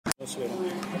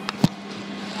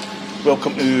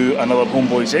Welcome to another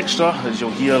HomeBhoys Extra. As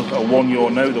you'll hear, I'll warn you all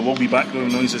now, there will be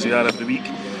background noise as they are every week.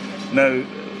 Now, a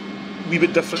wee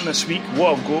bit different this week.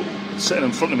 What I've got sitting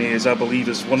in front of me is, I believe,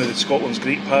 is one of Scotland's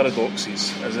great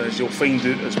paradoxes, as you'll find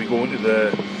out as we go into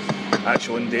the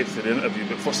actual in-depth of the interview.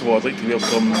 But first of all, I'd like to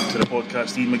welcome to the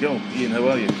podcast Iain McGill. Iain, how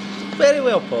are you? Very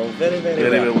well, Paul. Very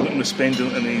well. Looking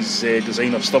resplendent in his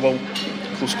designer stubble,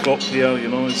 close cropped hair, you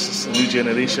know, it's a new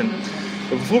generation.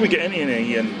 But before we get into it,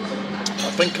 Iain, I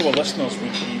think our listeners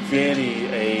would be very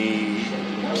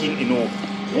keen to know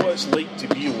what it's like to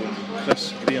be on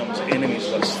Chris Graham's enemies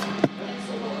list.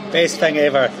 Best thing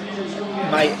ever.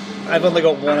 I've only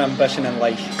got one ambition in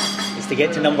life, is to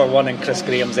get to number one in Chris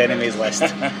Graham's enemies list.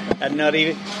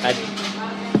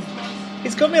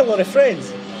 He's got me a lot of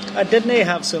friends. I didn't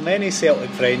have so many Celtic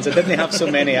friends, I didn't have so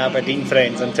many Aberdeen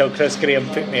friends until Chris Graham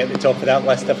put me at the top of that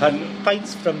list. I've had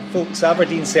pints from folks,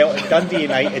 Aberdeen, Celtic, Dundee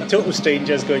United, total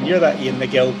strangers going, "You're that Iain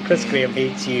McGill, Chris Graham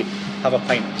hates you, have a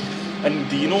pint." And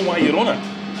do you know why you're on it?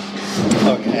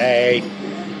 Okay.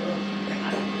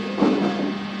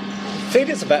 I'm afraid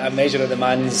it's a bit of a measure of the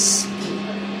man's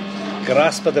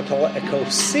grasp of the political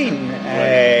scene.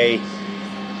 Right.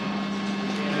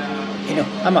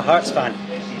 I'm a Hearts fan.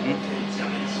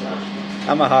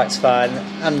 I'm a Hearts fan.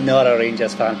 I'm not a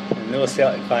Rangers fan. I'm no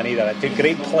Celtic fan either. I took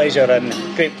great pleasure in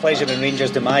Rangers'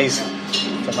 demise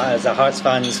from as a Hearts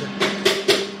fans.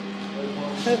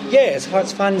 As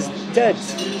Hearts fans did.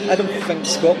 I don't think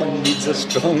Scotland needs a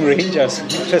strong Rangers.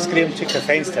 Chris Graham took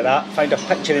offence to that. Found a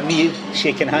picture of me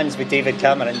shaking hands with David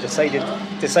Cameron. Decided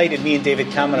me and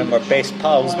David Cameron were best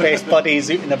pals, best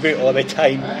buddies, out and about all the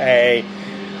time.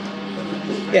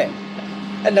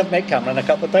 And I've met Cameron a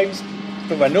couple of times.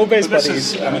 But we're no best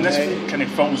buddies. This kind of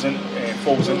falls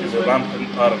into the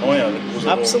rampant paranoia that goes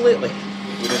along with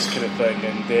this kind of thing.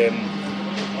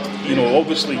 And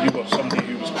obviously you were somebody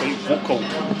who was quite vocal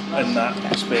in that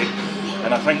respect.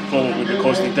 And I think probably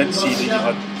because they did see that you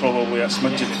had probably a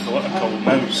smidgen of political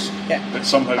nous, but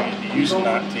somehow you'd be using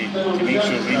that to make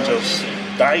sure Rangers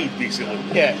died, basically.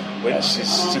 Yeah. Which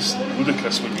is just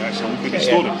ludicrous when you actually look at the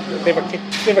story.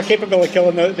 They were capable of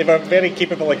killing. They were very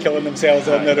capable of killing themselves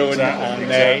on their own.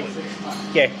 Exactly.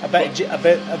 A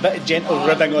bit of gentle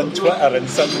ribbing on Twitter in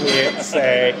some way. It's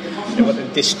they want to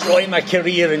destroy my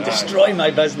career and destroy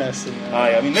my business.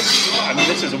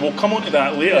 This is. We'll come on to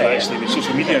that later, actually, with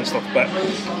social media and stuff. But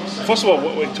first of all,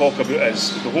 what we talk about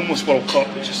is the Homeless World Cup,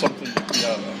 which is something you've been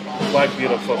a flag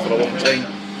bearer for a long time.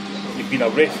 You've been a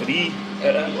referee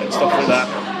and stuff like that.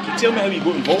 Can you tell me how you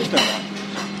got involved in that?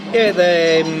 Yeah,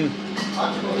 the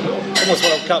Homeless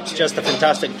World Cup's just a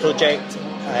fantastic project.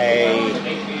 I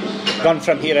run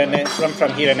from here in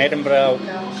Edinburgh,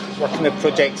 working with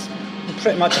projects in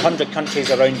pretty much 100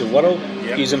 countries around the world,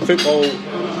 using football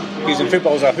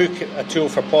as a tool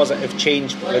for positive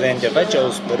change with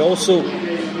individuals, but also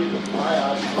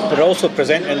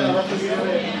presenting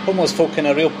homeless folk in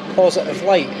a real positive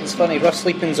light. It's funny, rough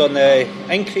sleeping's on the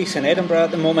increase in Edinburgh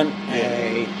at the moment,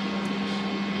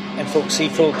 and folks see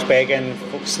folks begging,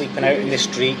 folks sleeping out in the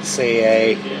streets.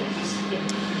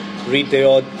 Read the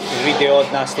odd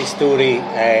nasty story.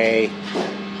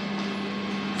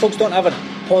 Folks don't have a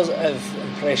positive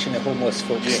impression of homeless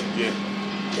folks.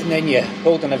 And then you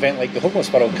hold an event like the Homeless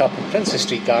World Cup in Princess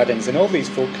Street Gardens, and all these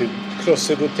folk who cross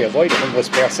the road to avoid a homeless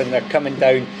person, they're coming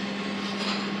down,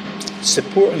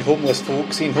 supporting homeless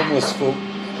folk, seeing homeless folk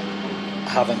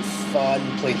having fun,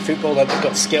 playing football. They've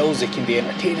got skills, they can be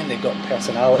entertaining, they've got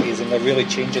personalities, and they're really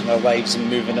changing their lives and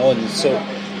moving on. So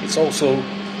it's also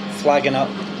flagging up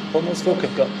homeless folk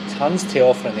have got tons to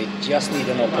offer, and they just need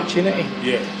an opportunity.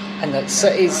 And that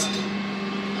cities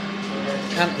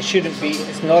shouldn't be.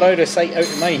 It's not out of sight, out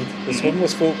of mind. There's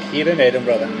homeless folk here in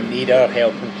Edinburgh that need our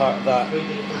help, and part of that,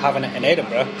 having it in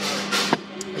Edinburgh,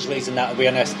 is raising that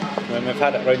awareness. When we've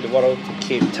had it around the world,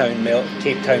 Cape Town,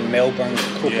 Melbourne,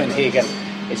 Copenhagen,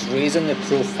 it's raising the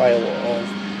profile of,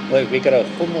 look, we got a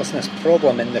homelessness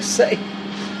problem in the city.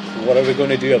 What are we going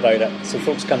to do about it? So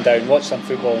folks come down, watch some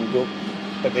football, and go.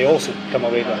 But they also come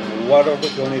away going, what are we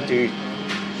going to do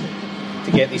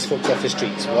to get these folks off the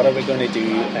streets? What are we going to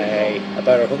do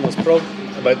about the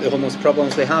homeless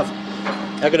problems they have?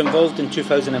 I got involved in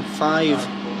 2005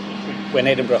 when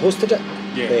Edinburgh hosted it.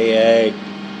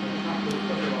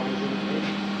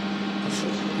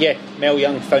 Mel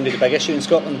Young founded a big issue in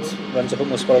Scotland, runs the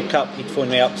Homeless World Cup. He'd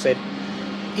phoned me up, said,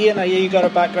 "Iain, you got a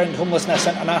background in homelessness,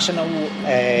 international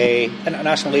aid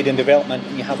and development,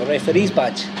 and you have a referee's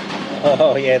badge."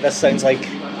 Oh yeah, this sounds like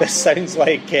sounds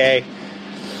like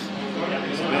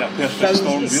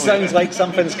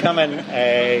something's coming.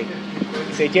 He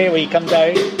said, "Yeah, will you come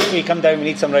down? We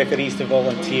need some referees to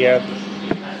volunteer."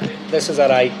 this is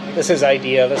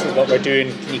idea, this is what we're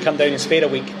doing, can you come down and spare a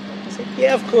week? I said,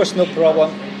 yeah, of course, no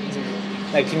problem.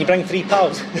 Now, can you bring 3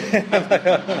 pals?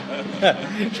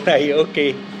 Right,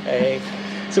 okay.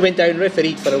 So went down,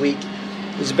 refereed for a week.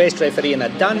 It was the best refereeing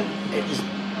I'd done. It was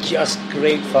just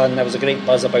great fun. There was a great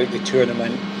buzz about the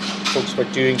tournament. Folks were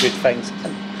doing good things.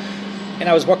 And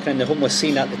I was working in the homeless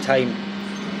scene at the time.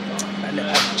 And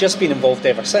I've just been involved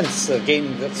ever since.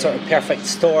 Again, that sort of perfect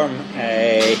storm.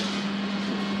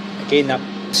 That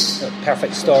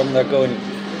perfect storm, they're going,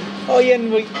 oh Ian,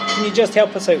 can you just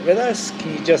help us out with this?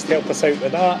 Can you just help us out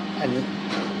with that? And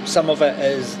some of it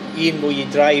is, Ian, will you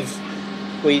drive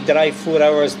 4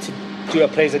 hours to do a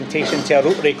presentation to a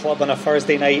Rotary Club on a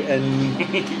Thursday night and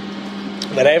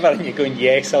wherever? And you're going,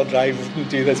 yes, I'll drive and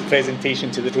do this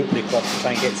presentation to the Rotary Club to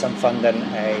try and get some funding.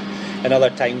 And other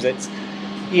times it's,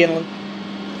 Ian,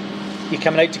 you're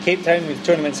coming out to Cape Town with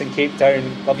tournaments in Cape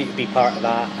Town, love you to be part of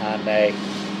that. And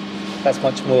that's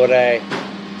much more, that's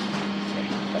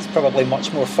probably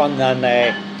much more fun than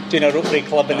doing a Rotary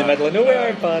Club in the middle of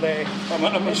nowhere. But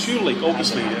I'm sure, like,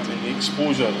 obviously, I mean, the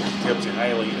exposure in terms of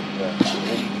highlighting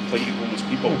plighted homeless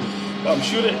people, but I'm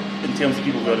sure in terms of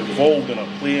people who are involved and are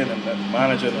playing and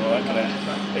managing and all that kind of,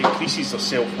 it increases their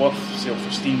self-worth,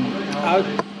 self-esteem.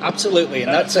 Absolutely,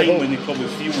 and that's a time when they probably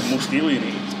feel most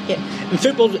alienated. Yeah, and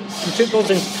football's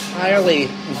entirely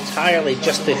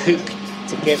just the hook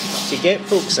to get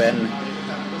folks in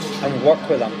and work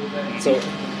with them. So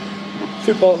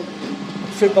football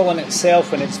in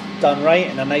itself, when it's done right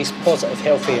in a nice, positive,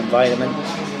 healthy environment,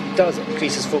 does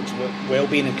increases folks'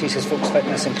 well-being, increases folks'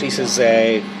 fitness, increases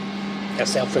their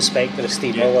self-respect, their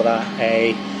esteem, all of that.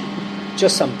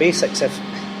 Just some basics. If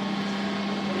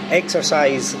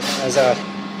exercise as a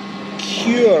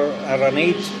cure or an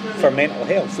aid for mental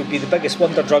health would be the biggest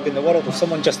wonder drug in the world. If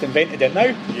someone just invented it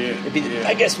now, it'd be the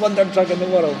biggest wonder drug in the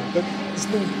world. But it's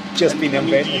not just been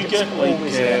invented. Do you get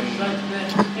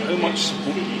how much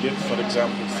support do you get, for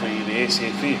example, for the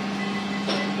SFA?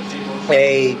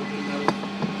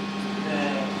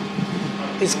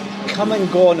 It's come and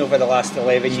gone over the last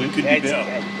 11 years.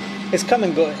 It's come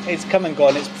and gone. It's come and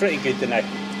gone. It's pretty good now.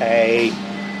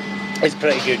 It's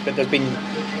pretty good, but there's been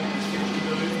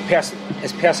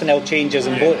personnel changes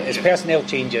and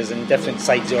different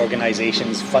sides of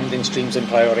organisations, funding streams and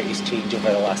priorities change over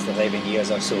the last 11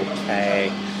 years or so.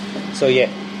 So yeah,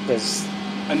 there's.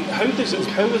 And how is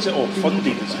it all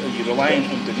funded? Are you relying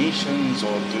on donations,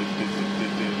 or do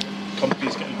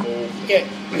companies get involved? Yeah,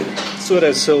 so it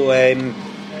is. So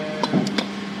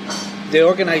the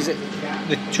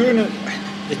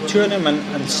tournament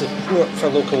and support for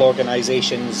local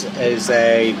organisations is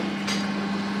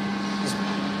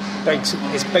big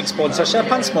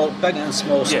sponsorship and big and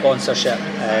small sponsorship.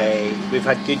 We've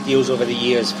had good deals over the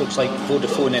years. Folks like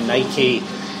Vodafone and Nike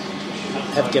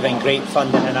have given great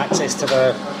funding and access to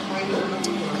their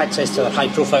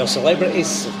high-profile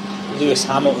celebrities. Lewis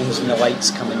Hamilton's and the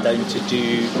likes coming down to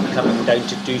do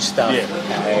stuff,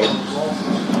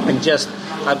 and just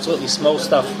absolutely small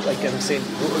stuff like I'm saying,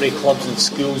 Rotary clubs and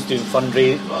schools doing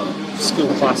school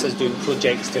classes doing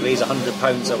projects to raise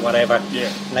 £100 or whatever.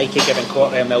 Nike giving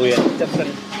 $250,000,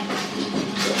 different,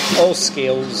 all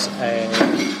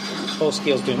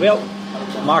scales doing well.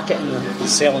 Marketing,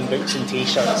 selling books and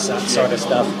t-shirts, that sort of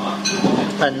stuff.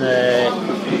 And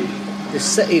the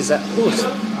cities that host,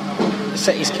 the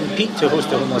cities compete to host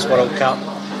the Homeless World Cup,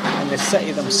 and the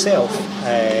city themselves,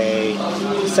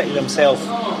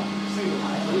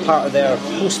 part of their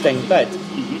hosting bid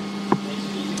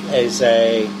is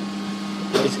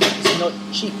it's not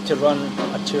cheap to run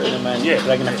a tournament,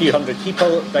 bringing a few hundred people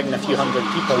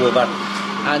over,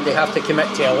 and they have to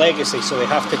commit to a legacy. So they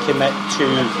have to commit to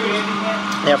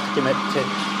a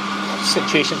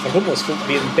situation for homeless folk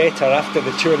being better after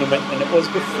the tournament than it was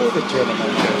before the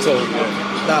tournament. So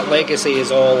that legacy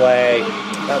is all there,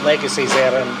 and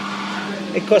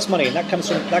it costs money, and that comes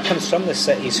from the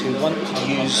cities who want to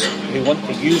use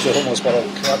the Homeless World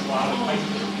Cup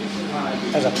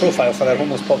as a profile for their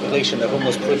homeless population, their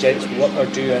homeless projects, what they're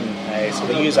doing. So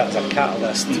they use that as a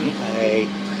catalyst.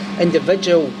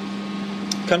 Individual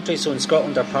countries, so in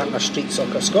Scotland, our partner Street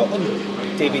Soccer Scotland.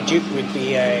 David Duke would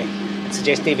be. I'd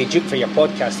suggest David Duke for your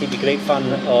podcast. He'd be great fun,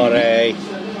 or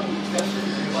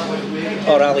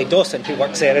Ali Dawson, who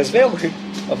works there as well.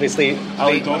 Obviously,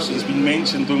 Ali Dawson's been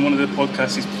mentioned on one of the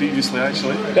podcasts previously,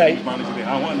 actually. Right. He's managed to be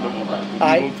Hamilton, but we'll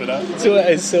go for that. So it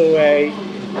is. So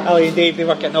Ali and Dave, they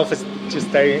work at an office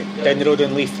just down the road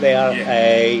on Leith there.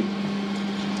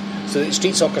 So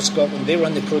Street Soccer Scotland, they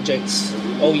run the projects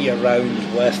all year round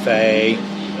with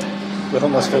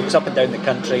homeless folks up and down the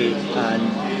country,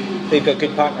 and they've got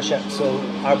good partnership. So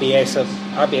RBS are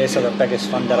their biggest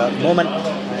funder at the moment.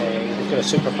 They've got a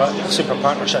super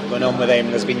partnership going on with them.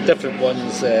 There's been different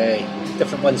ones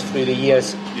through the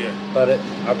years. Yeah. But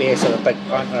RBS are a big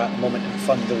partner at the moment and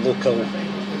fund the local.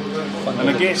 And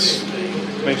I guess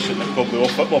the question that probably all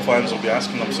football fans will be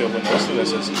asking themselves when they listen to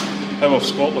this is, how have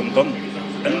Scotland done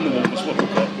in the Women's World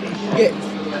Cup? Yeah.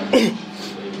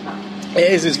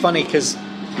 It's funny because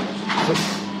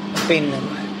it's been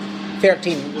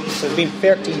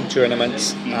 13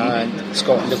 tournaments and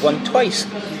Scotland have won twice.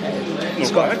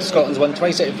 Scotland's won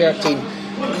twice out of 13.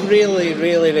 Really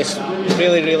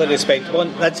respectable.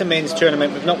 That's a men's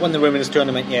tournament. We've not won the women's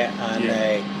tournament yet, and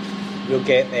we'll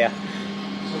get there.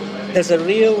 There's a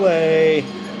real.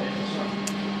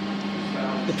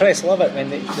 The press love it when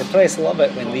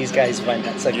these guys win.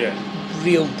 It's a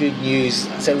real good news.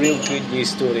 It's a real good news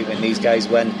story when these guys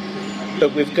win.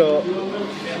 But we've got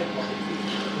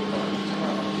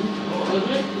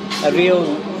a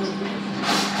real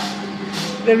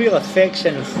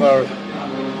affection for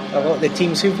a lot of the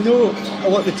teams who've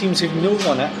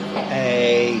won it.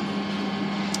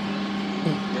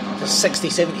 There's 60,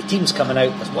 70 teams coming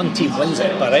out. There's one team wins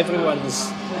it, but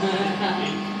everyone's.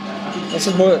 This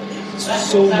is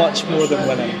so much more than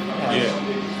winning.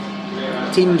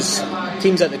 Teams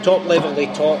at the top level, they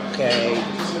talk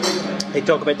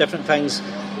about different things.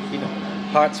 You know,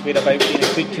 Hearts, we're about being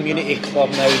a good community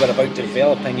club now. We're about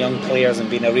developing young players and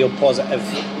being a real positive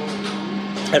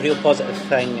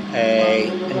thing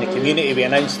in the community. We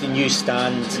announced the new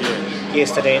stand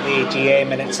yesterday at the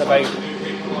AGM, and it's about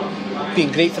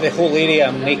being great for the whole area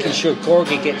and making sure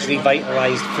Corgi gets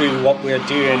revitalised through what we're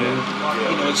doing.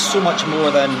 You know, it's so much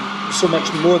more than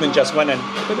just winning.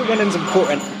 But the winning's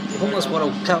important. The Homeless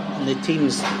World Cup and the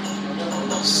teams,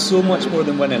 so much more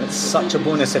than winning. It's such a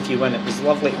bonus if you win. It was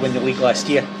lovely to win the league last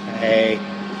year,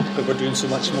 but we're doing so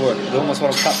much more. The Homeless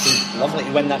World Cup team, lovely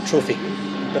to win that trophy,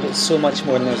 but it's so much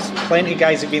more. And there's plenty of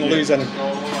guys who've been losing.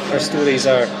 Their stories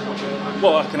are.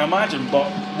 Well, I can imagine,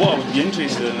 but what I would be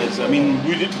interested in is, I mean,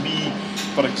 would it be,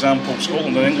 for example,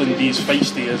 Scotland and England be as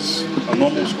feisty as a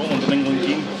normal Scotland and England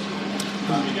team?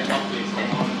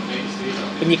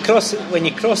 When you cross the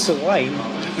line,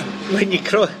 when you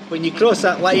cross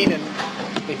that line and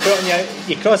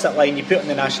you cross that line, you put on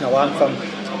the national anthem.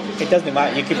 It doesn't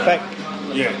matter. You could pick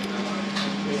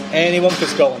anyone for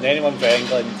Scotland, anyone for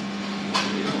England.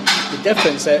 The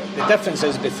difference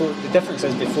is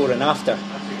before and after.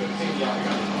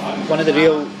 One of the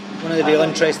real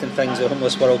interesting things of the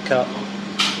Homeless World Cup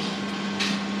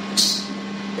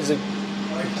is the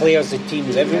players, the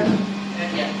teams,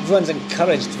 everyone's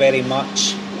encouraged very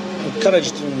much,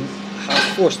 encouraged and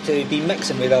forced to be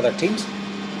mixing with other teams.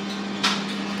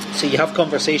 So you have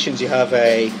conversations. You have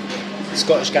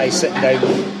Scottish guys sitting down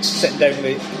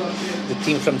with the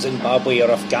team from Zimbabwe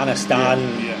or Afghanistan,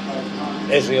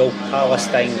 Israel,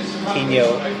 Palestine, Kenya.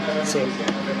 Say,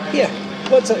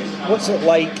 what's it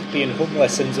like being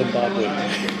homeless in Zimbabwe?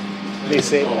 They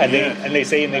say, and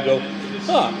they go,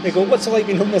 what's it like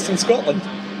being homeless in Scotland?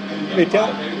 They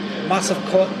tell massive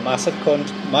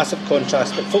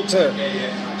contrast, but folks are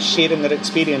sharing their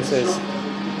experiences.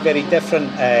 Very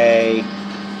different.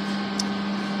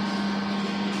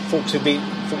 Folks have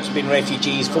been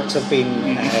refugees. Folks have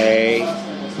been.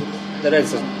 There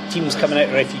is teams coming out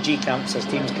of refugee camps. There's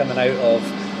teams coming out of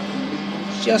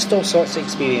just all sorts of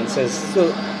experiences.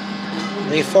 So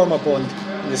they form a bond.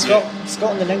 The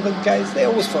Scotland and England guys, they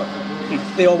always form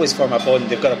a bond.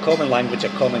 They've got a common language, a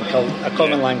common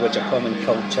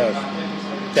culture.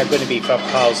 They're going to be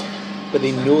pals, but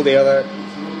they know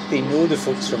the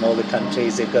folks from all the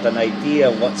countries. They've got an idea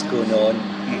of what's going on.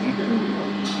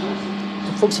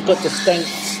 And folks have got distinct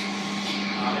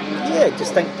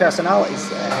personalities.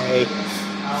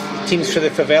 Teams for the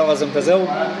favelas in Brazil.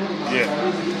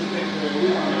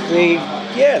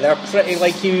 They're pretty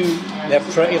like you. They're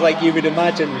pretty like you would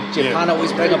imagine. Japan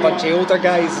always bring a bunch of older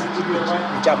guys.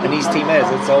 The Japanese team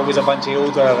it's always a bunch of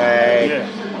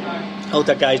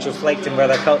older guys reflecting where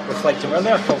their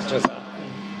cultures are.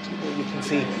 You can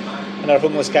see in our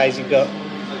homeless guys,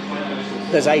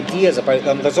 there's ideas about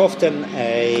them. There's often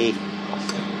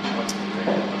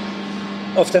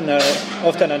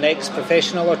an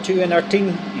ex-professional or two in our team.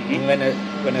 And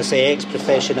when I say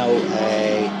ex-professional,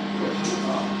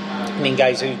 I mean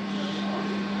guys who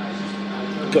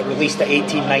got released at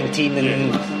 18, 19,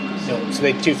 and so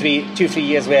they had two, 3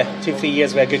 years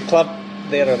with a good club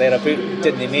there or thereabout.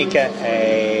 Didn't make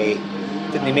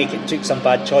it. Took some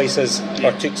bad choices, and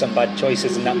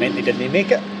that meant they didn't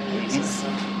make it.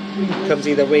 It comes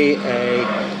either way.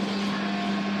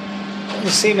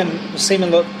 Same in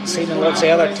lots of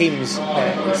other teams.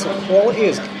 So quality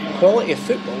quality of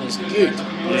football is good.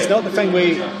 It's not the thing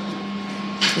we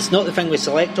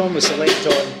select on. We select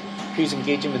on who's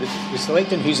engaging with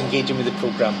who's engaging with the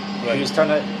programme, right. who's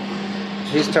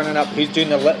turning up, who's doing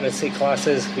the literacy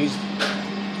classes, who's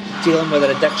dealing with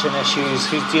their addiction issues,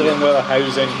 who's dealing with their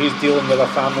housing, who's dealing with their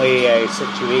family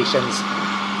situations,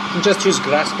 and just who's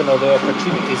grasping all the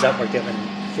opportunities that we're giving.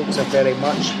 Folks are very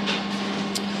much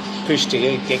pushed to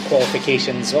get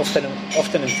qualifications, often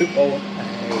in football.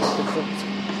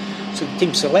 So the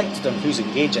team's selected on who's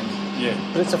engaging. Yeah.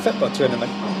 But it's a football tournament.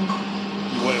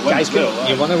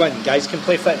 You want to win. Guys can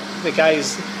play fit. The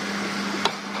guys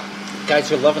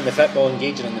who are loving the football,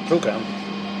 engaging in the programme,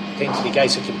 tend to be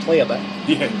guys who can play a bit.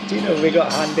 Yeah. Do you know, we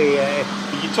got handy...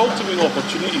 You talked about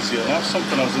opportunities here, and that's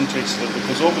something I was interested in,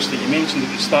 because obviously you mentioned at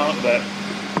the start that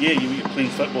you're playing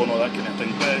football and all that kind of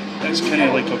thing, but it's kind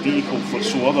of like a vehicle for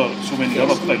so many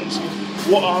other things.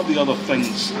 What are the other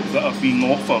things that are being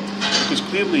offered? Because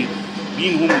clearly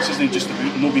being homeless isn't just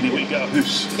about not being able to get a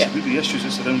house. It's about the issues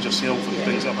that surround yourself and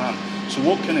things like that. So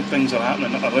what kind of things are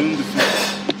happening around the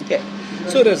football? Yeah.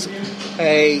 So there's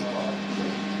a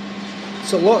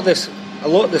lot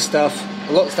of stuff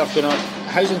going on.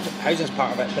 Housing's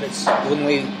part of it, but it's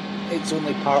only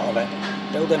part of it.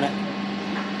 Building it,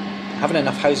 having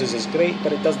enough houses is great,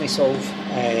 but it doesn't solve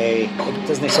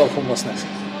homelessness.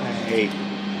 It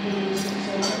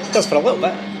does for a little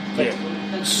bit, but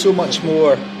so much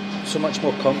more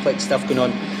complex stuff going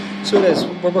on. So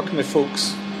we're working with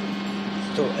folks.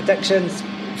 So addictions.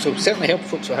 So certainly help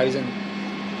folks with housing.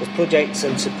 There's projects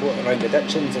and support around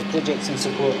addictions. There's projects and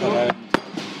support around.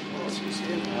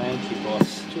 Thank you,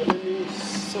 boss. Do you want any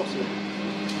sausage?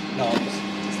 No.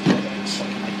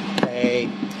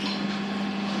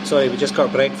 Sorry, we just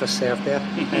got breakfast served there.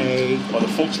 Well, the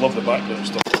folks love the background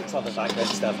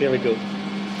stuff. Here we go.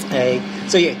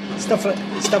 Stuff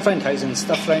around housing,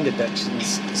 stuff around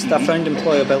addictions, stuff around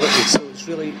employability. So it's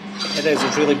really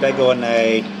big on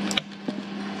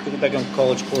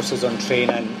college courses on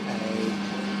training,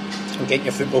 and getting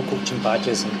your football coaching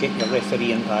badges, and getting your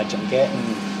refereeing badge, and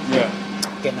getting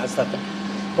that stuff.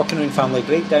 Working around family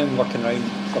breakdown, working around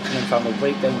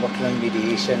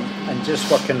mediation, and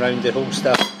just working around the whole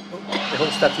stuff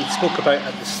you spoke about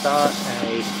at the start.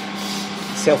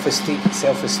 Self-esteem,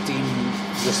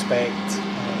 respect.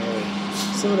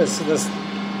 So there's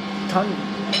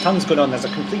tons going on. There's a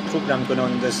complete programme going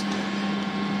on. There's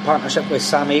partnership with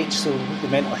Sam H, so the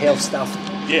mental health stuff.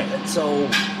 Yeah. It's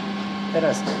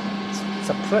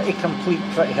a pretty complete,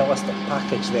 pretty holistic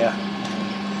package there,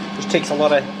 which takes a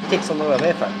lot of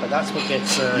effort. But that's what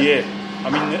gets. You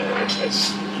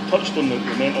touched on the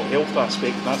mental health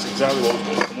aspect, and that's exactly what I was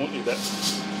going to promote you. That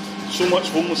so much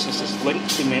homelessness is linked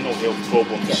to mental health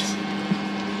problems. Yes.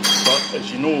 But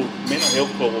as you know, mental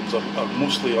health problems are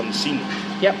mostly unseen.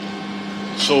 Yep.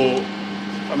 So,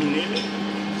 I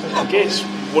guess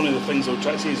one of the things I would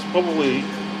try to say is probably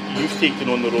you've taken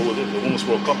on the role of the Homeless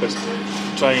World Cup is to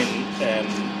try and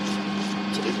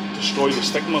sort of destroy the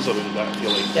stigmas around that, I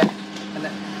feel like. Yeah.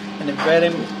 And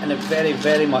it very,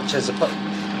 very much is. I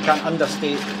can't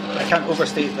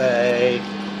overstate the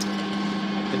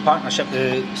partnership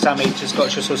with Sam H, the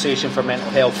Scottish Association for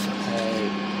Mental Health,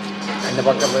 and the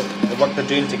work they're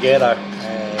doing together,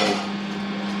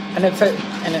 and it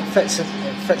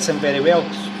fits in very well.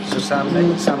 So Sam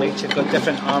H have got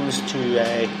different arms to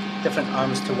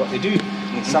what they do.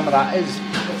 Mm-hmm. Some of that is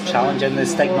challenging the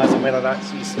stigmas, and whether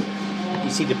that's you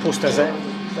see the posters.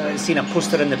 Seen a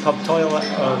poster in the pub toilet,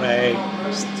 or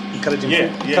encouraging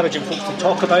folks to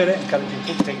talk about it, encouraging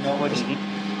folks to acknowledge,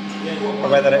 or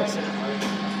whether it's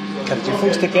encouraging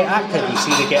folks to get active. You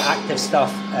see they get active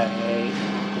stuff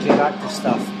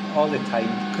all the time,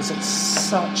 because it's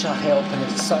such a help, and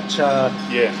it's such a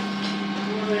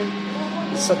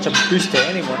boost to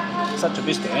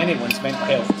anyone's mental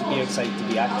health to be outside, to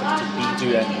be active, to be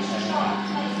doing.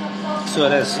 So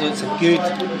it is. It's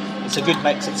a good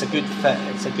mix. It's a good fit.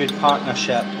 It's a good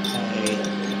partnership.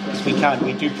 As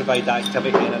we do provide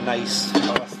activity in a nice,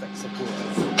 holistic,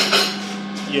 supportive.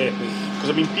 Yeah,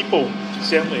 because people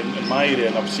certainly in my area,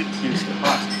 and I've seen it in the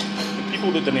past, the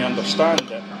people that didn't understand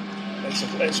that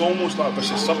it's almost like a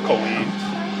vicious circle.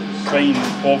 Crime,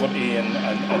 poverty, and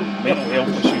mental health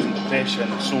issues, and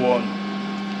depression, and so on.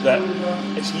 That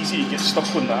it's easy to get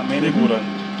stuck on that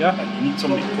merry-go-round, and you need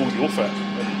somebody to pull you off it.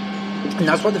 And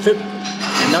that's what the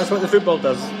football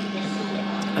does.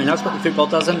 And the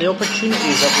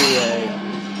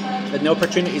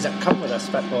opportunities that come with this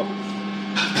football.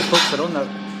 The folks are on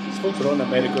that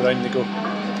merry-go-round, and they go,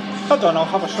 hold on, I'll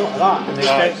have a shot of that, and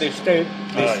they step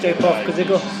off, because they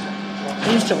go,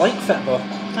 I used to like football.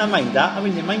 I mind that. I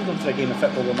wouldn't mind going for a game of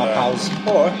football with my pals,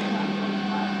 or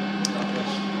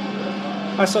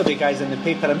I saw the guys in the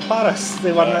paper in Paris.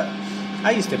 They were.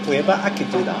 I used to play a bit. I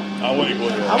could do that. I want to go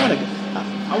there.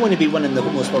 I want to be winning the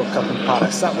HomeBhoys World Cup in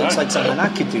Paris. That looks like something I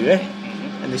could do, eh?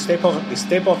 And they step off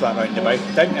that roundabout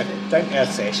down to our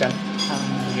session.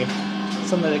 And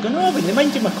somebody going, oh, when they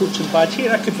mind you my coaching badge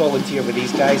here, I could volunteer with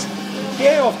these guys.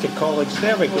 Yeah, off to college.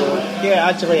 There we go. Yeah,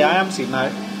 actually, I am seeing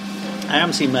my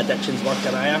addictions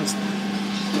working. I am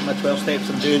doing my 12 steps.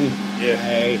 I'm doing.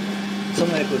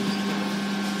 Something good.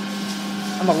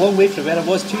 I'm a long way from where I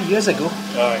was 2 years ago.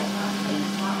 Aye.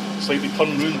 It's like they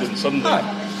turn round and suddenly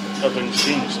everything's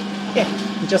changed. Yeah,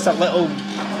 and just that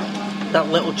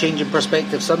little change in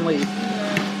perspective. Suddenly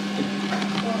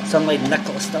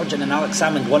Nicola Sturgeon and Alex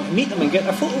Salmond want to meet them and get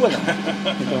a photo with them.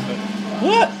 You go,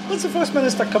 what? What's the First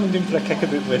Minister coming down for a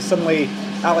kickabout with? Suddenly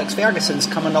Alex Ferguson's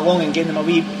coming along and getting them a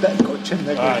wee bit of coaching.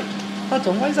 They're going, hold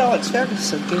on, why is Alex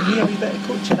Ferguson giving me a wee bit of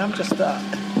coaching? I'm just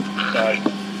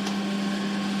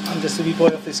I'm just a wee boy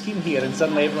off the scheme here, and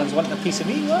suddenly everyone's wanting a piece of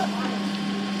me. What?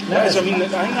 I think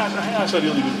that's a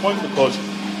really good point, because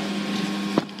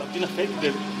I've been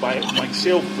affected by it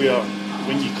myself, where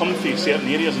when you come to certain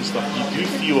areas and stuff, you do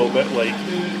feel a bit like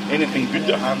anything good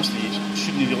that happens to you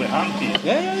shouldn't really happen to you.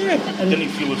 Yeah. And then you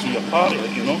feel as though you're part of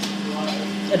it, you know?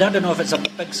 And I don't know if it's a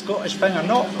big Scottish thing or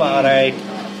not, but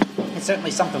it's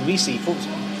certainly something we see. Folks,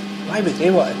 why would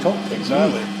they want to talk to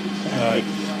Exactly.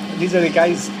 These are the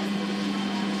guys.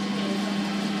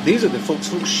 These are the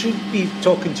folks should be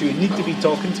talking to, need to be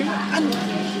talking to,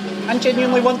 and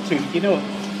genuinely want to. You know,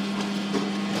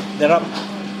 they're up.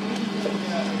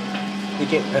 They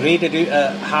get paraded out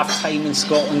at half time in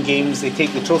Scotland games. They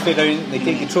take the trophy round. They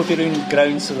take the trophy round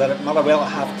ground, so they're at Motherwell at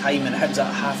half time and Hibs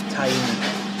at half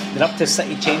time. They're up to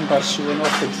City Chambers showing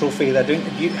off the trophy. They're down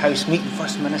to Butte House meeting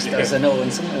First Ministers and all,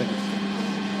 and something like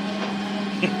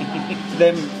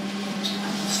them.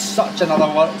 Such another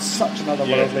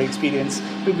worldly experience.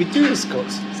 But we do, the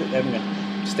Scots, sit there and go,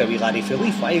 just a wee laddie for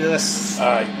leaf, why this?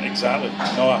 Aye, exactly.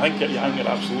 No, I think you're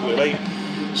absolutely right.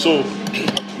 So,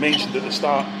 you mentioned at the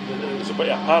start that there's a bit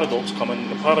of a paradox coming.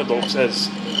 The paradox is,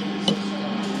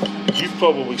 you've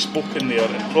probably spoken there,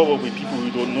 and probably people who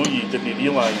don't know you didn't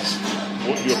realise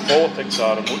what your politics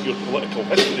are and what your political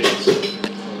history is,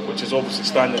 which is obviously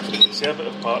standing for the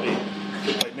Conservative Party,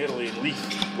 primarily in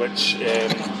Leith, which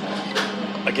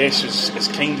I guess is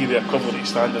kind of the equivalent of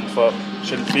standing for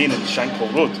Sinn Féin and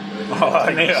Shankill Road. Oh,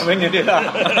 I mean, you do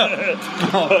that.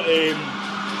 But,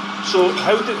 so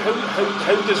how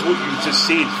does what you just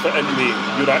said fit in with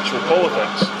your actual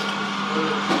politics?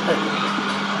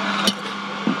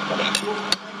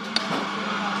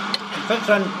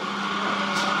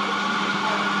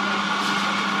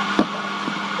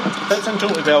 Fits in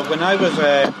totally well. When I was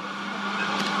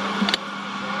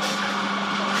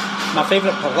my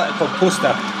favourite political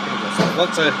poster.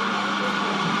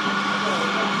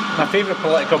 My favourite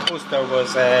political poster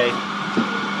was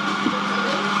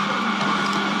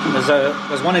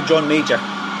one of John Major.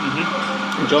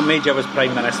 Mm-hmm. John Major was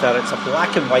Prime Minister. It's a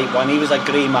black and white one. He was a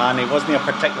grey man. He wasn't a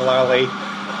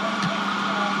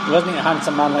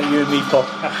handsome man like you and me, Paul.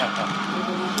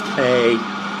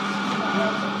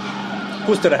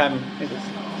 Poster of him.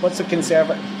 What's the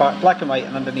Conservative Party, black and white,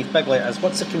 and underneath big letters,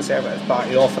 what's the Conservative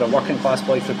Party offer a working class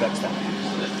boy from Brixton?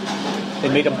 They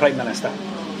made him Prime Minister.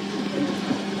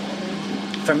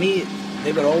 For me,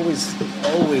 they were always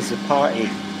the party,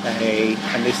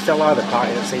 and they still are the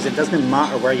party that says it doesn't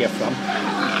matter where you're from,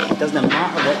 it doesn't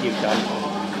matter what you've done.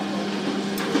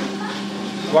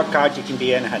 Work hard, you can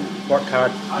be anything. Work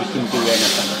hard, you can do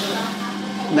anything.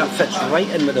 And that fits right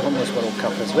in with the HomeBhoys World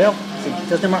Cup as well. It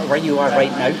doesn't matter where you are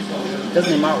right now. It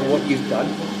doesn't matter what you've done.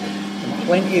 And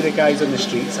plenty of the guys on the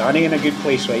streets are in a good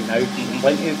place right now.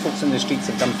 Plenty of folks on the streets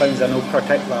have done things they're not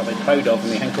particularly proud of,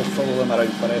 and they think will follow them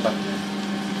around forever.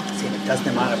 Saying it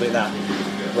doesn't matter about that.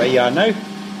 Where you are now,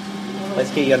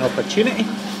 let's get you an opportunity.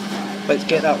 Let's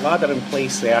get that ladder in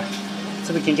place there,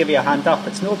 so we can give you a hand up.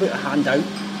 It's not about a handout.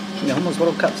 The HomeBhoys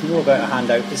World Cup's not about a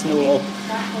handout. It's no,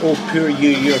 oh poor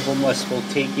you're homeless, we'll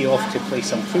take you off to play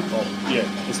some football. Yeah.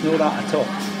 It's not that at all.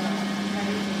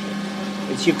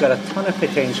 It's you've got a ton of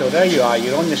potential. There you are,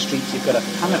 you're on the streets, you've got a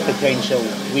ton of potential.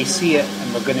 We see it,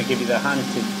 and we're going to give you the hand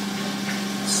to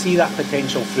see that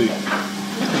potential through.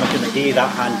 And we're going to give you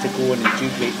that hand to go and do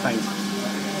great things.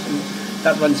 And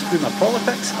that runs through my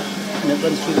politics, and it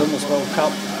runs through the HomeBhoys World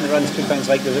Cup, and it runs through things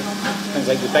like the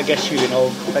big issue, you know,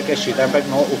 big issue, their big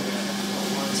motto.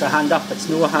 It's a hand up, it's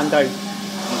no a handout.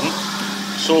 Mm-hmm.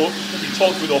 So you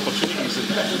talked about opportunities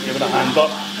and giving a hand up.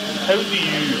 How do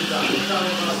you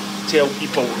tell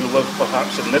people who live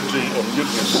perhaps in Nidri or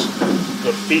Newgris, who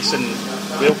are facing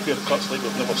welfare cuts like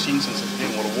we've never seen since the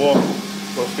Second World War,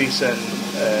 who are facing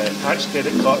tax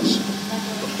credit cuts,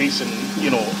 we're facing,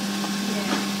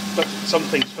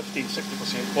 sometimes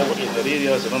 50-60% poverty in their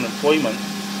areas and unemployment.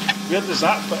 Where does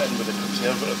that fit in with the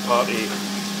Conservative Party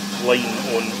line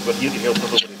on we're here to help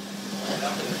everybody?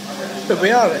 But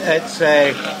we are.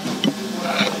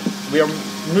 We're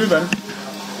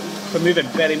moving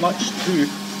very much to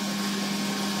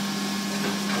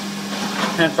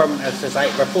and from a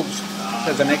society where folks,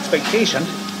 there's an expectation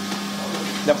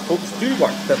that folks do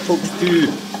work, that folks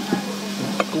do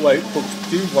go out, folks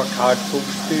do work hard,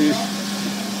 folks do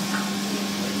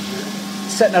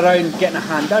sitting around getting a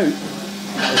hand out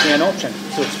is an option.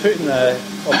 So it's putting the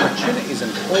opportunities in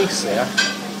place there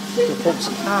so folks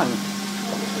can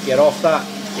get off that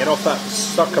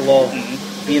circle of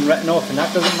being written off, and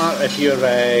that doesn't matter if you're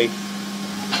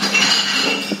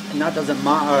and that doesn't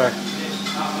matter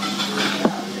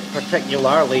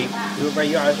particularly whoever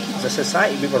you are. As a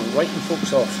society, we were writing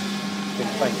folks off.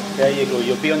 Like, there you go,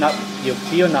 you'll be on that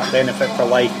benefit for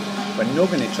life. We're not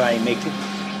going to try and make it.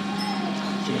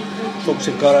 Folks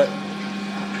have got it.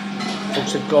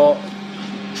 Folks have got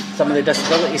some of the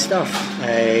disability stuff.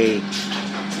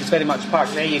 It's very much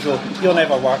parked. There you go. You'll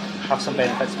never work. Have some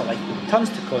benefits for life. Tons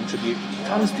to contribute.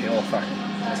 Tons to offer.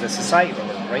 As a society, we're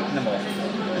writing them off.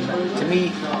 And to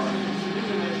me,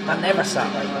 that never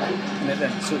sat right. And it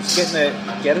didn't. So it's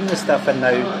getting the stuff in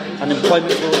now.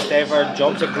 Unemployment lowest ever.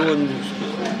 Jobs are growing.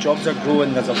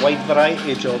 There's a wide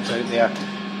variety of jobs out there.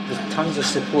 There's tons of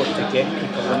support to get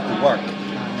people into work.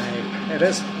 It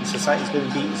is. Society's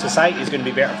going to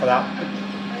be better for that.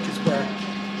 Because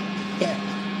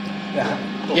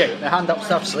the hand up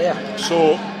stuff's there.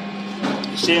 So,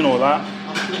 saying all that,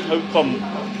 how come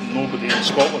nobody in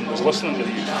Scotland is listening to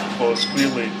you? Because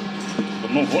clearly they're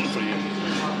not voting for you.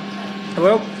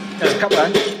 Well, there's a couple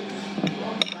of things.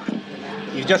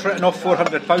 You've just written off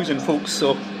 400,000 folks,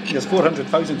 so there's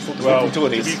 400,000 folks voting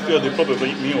Tories. To be fair, they probably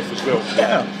write me off as well.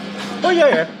 Yeah. Oh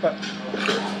yeah, but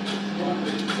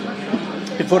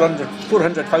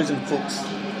 400,000 folks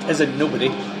isn't nobody.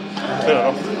 Fair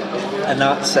enough. And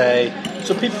that's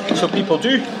so people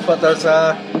do, but there's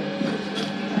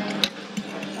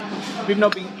we've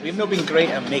not been great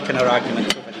at making our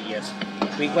arguments over the years.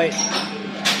 We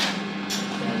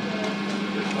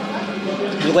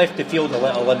left the field a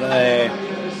little in the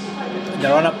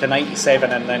run up to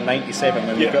 '97, and then '97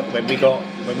 when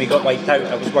we got wiped out.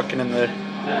 I was working in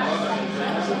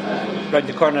round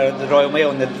the corner of the Royal Mail,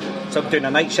 and so I'm doing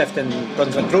a night shift in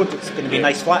Brunswick Road. It's going to be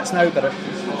nice flats now, but I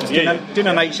was doing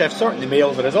a night shift sorting the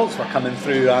mail. The results were coming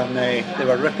through, and they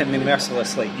were ripping me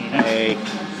mercilessly.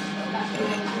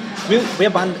 We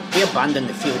abandoned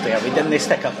the field there. We didn't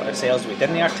stick up for ourselves. We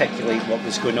didn't articulate what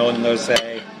was going on. There's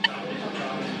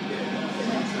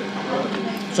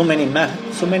so many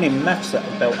myths that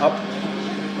have built up.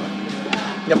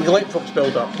 Yeah, we let folks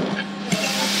build up.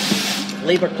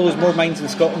 Labour closed more mines in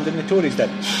Scotland than the Tories did.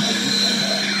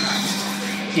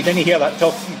 You didn't hear that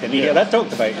talked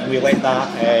about, and we let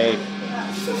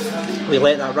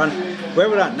that run. Where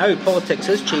we're at now, politics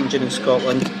is changing in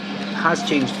Scotland. It has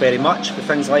changed very much with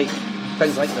things like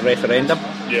the referendum.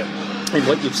 Yeah. And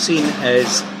what you've seen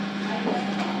is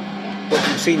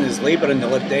Labour and the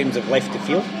Lib Dems have left the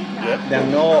field. Yeah. They're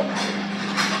not.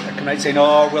 They're coming out saying,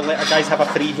 "Oh, we'll let our guys have a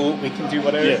free vote. We can do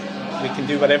whatever. Yeah. We can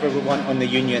do whatever we want on the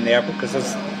union there because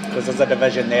there's a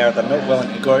division there." They're not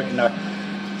willing to go out and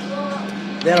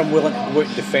they're unwilling to go out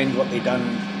and defend what they've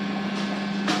done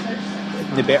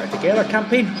in the Better Together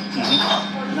campaign.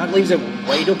 And that leaves it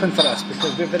wide open for us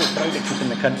because we're very proud of keeping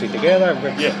the country together.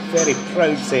 We're very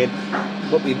proud saying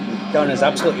what we've done is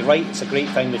absolutely right. It's a great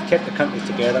thing. We've kept the country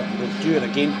together. We'll do it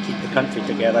again to keep the country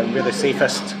together, and we're the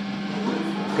safest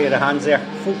pair of hands there,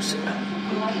 folks. And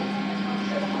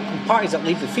parties that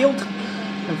leave the field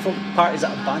and parties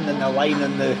that abandon their line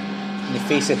in the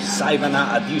face of siphoning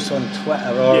at abuse on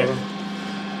Twitter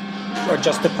or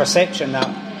just the perception that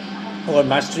on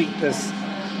my street there's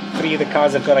 3 of the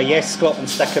cars have got a Yes Scotland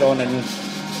sticker on and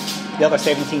the other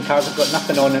 17 cars have got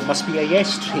nothing on. It must be a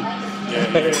Yes street.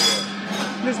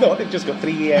 It's not. They've just got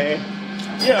 3. Yeah,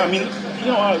 I mean,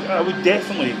 I would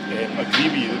definitely agree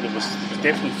with you that there was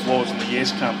definitely flaws in the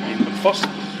Yes campaign. But first,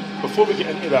 before we get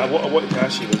into that, what I wanted to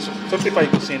ask you is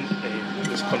 55% of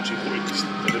this country voted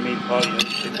for the main party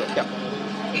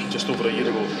in just over a year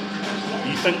ago. Do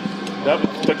you think that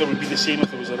figure would be the same if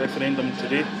there was a referendum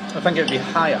today? I think it would be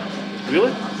higher.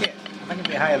 Really? Yeah, I think it would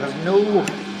be higher. There's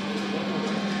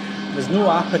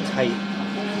no appetite.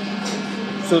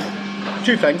 So,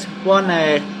 2 things. One,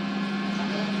 there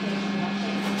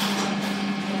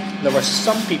were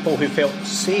some people who felt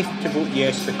safe to vote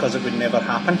yes because it would never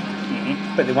happen,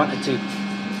 but they wanted to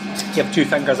give 2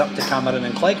 fingers up to Cameron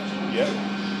and Clegg. Yeah.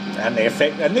 And they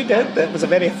did. It was a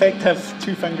very effective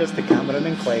 2 fingers to Cameron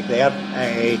and Clegg there.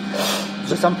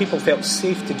 So some people felt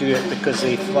safe to do it because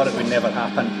they thought it would never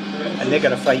happen, and they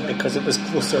got a fright because it was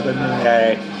closer than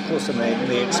they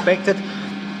expected.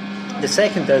 The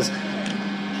second is,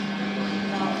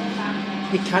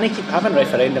 you can't keep having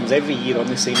referendums every year on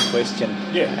the same question.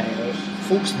 Yeah.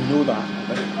 Folks know that.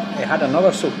 But if they had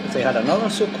another so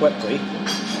quickly,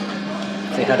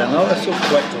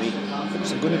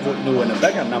 folks are going to vote no in a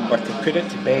bigger number to put it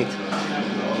to bed,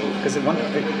 because they want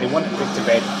it put to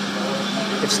bed.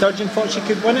 If Sturgeon thought she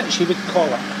could win it, she would call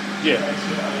it. Yeah.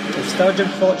 If Sturgeon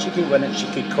thought she could win it, she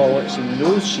could call it. She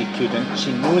knows she couldn't.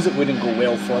 She knows it wouldn't go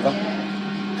well for them.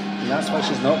 And that's why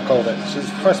she's not called it. She's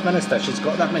First Minister. She's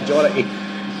got that majority.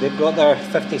 They've got their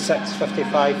 56,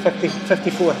 55, 50,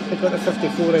 54. They've got their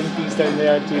 54 MPs down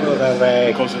there. Do you know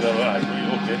their... Because of their...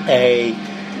 Okay.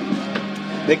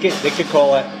 They could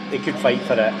call it. They could fight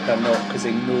for it. They're not, because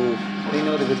they know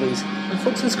they would lose. And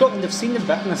folks in Scotland have seen the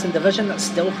bitterness and division that's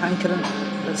still hanging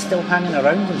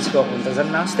around in Scotland. There's a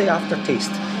nasty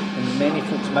aftertaste in many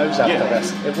folks' mouths after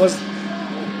this. It was...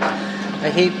 I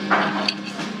hate...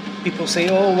 People say,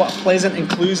 oh, what a pleasant,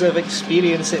 inclusive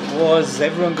experience it was.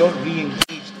 Everyone got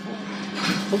re-engaged.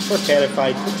 Folks were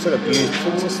terrified. Folks were abused.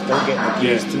 Folks are still getting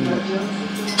abused.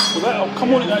 Yeah. Well, I'll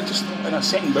come on to that just in a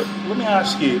second, but let me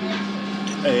ask you,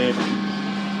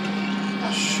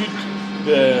 should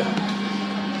the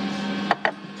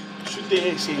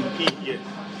SNP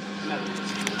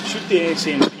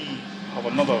have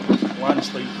another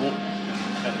landslide vote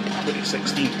in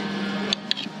 2016?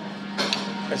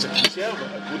 As a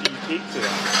Conservative, what do you take to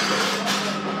that?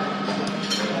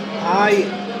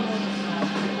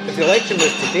 If the election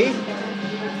was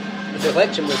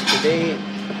today,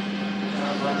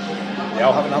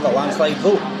 they'll have another landslide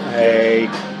vote.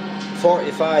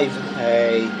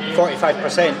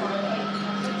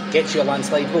 45% gets you a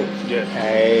landslide vote. Yeah.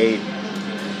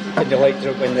 In the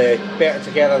electorate, when the better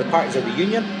together the parties of the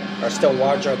union are still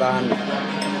larger than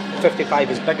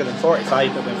 55 is bigger than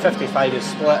 45, but when 55 is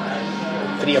split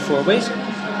 3 or 4 ways,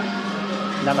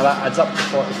 none of that adds up to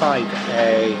 45.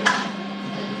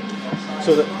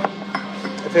 So that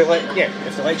if the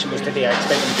election was today, I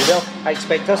expect them to do well. I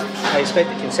expect the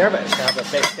Conservatives to have their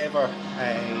best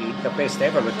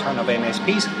ever return of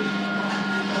MSPs. I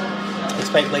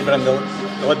expect Labour and the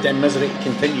Lib Dem misery to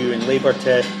continue, and Labour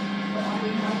to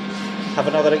have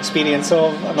another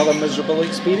miserable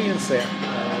experience there.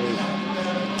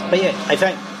 But yeah, I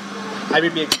think I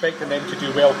would be expecting them to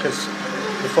do well, because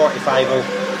the 45 will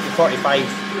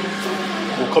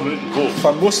come out and go.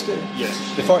 For most, yes.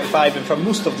 The 45, and for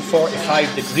most of the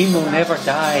 45, the dream will never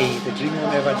die. The dream will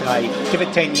never die. Give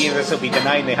it 10 years, they'll be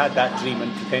denying they had that dream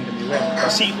and pretending they were.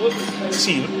 See,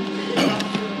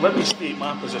 let me state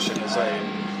my position as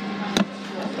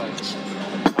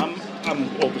I'm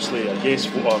obviously a yes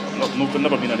voter. I've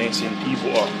never been an SNP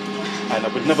voter, and I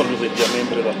would never really be a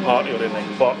member of their party or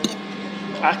anything, but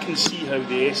I can see how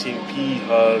the SNP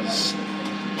has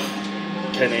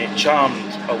kind of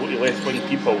charmed a lot of left-wing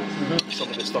people, some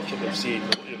of the stuff that they've said, a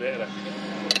lot of rhetoric.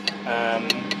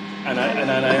 And I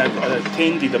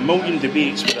attended a million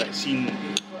debates where I've seen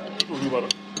people who were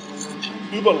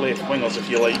uber left-wingers, if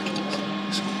you like,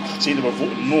 saying they were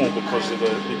voting no because they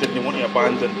didn't want to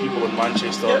abandon people in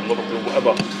Manchester and Liverpool,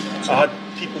 whatever. I had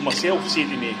people myself say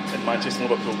to me in Manchester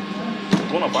and Liverpool,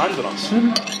 don't abandon us.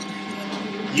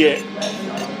 Yet,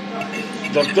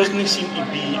 there doesn't seem to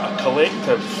be a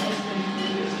collective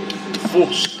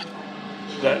force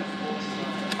that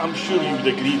I'm sure you would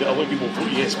agree that a lot of people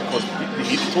vote yes because they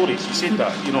hate the Tories. You said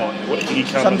that, you know, what he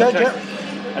can.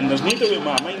 And there's no doubt in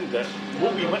my mind that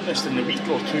what we witnessed in the week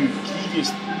or two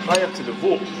prior to the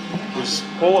vote was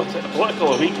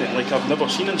political awakening like I've never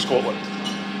seen in Scotland,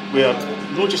 where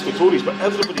not just the Tories but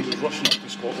everybody was rushing up to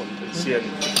Scotland and saying,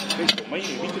 Christ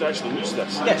almighty, we could actually lose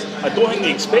this. Yes. I don't think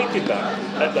they expected that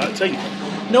at that time.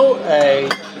 No,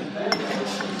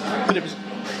 but it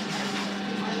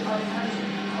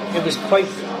was quite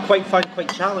fun,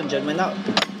 quite challenging when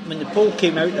the poll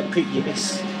came out that put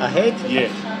yes ahead. Yeah.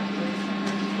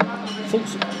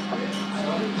 Folks,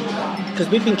 because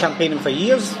we've been campaigning for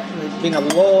years, it's been a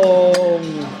long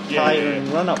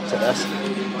time run up to this,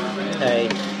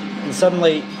 and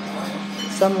suddenly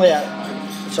at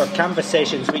sort of canvas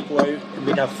sessions we'd go out, and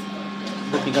we'd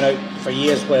been going out for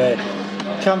years where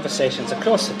canvas sessions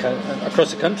across the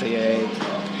country,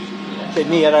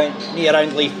 near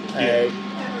around Leith,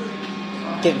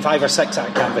 getting 5 or 6 at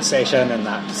a canvas session, and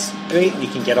that's great. You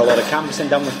can get a lot of canvassing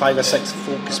done with 5 or 6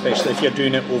 folk, especially if you're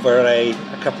doing it over a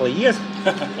couple of years.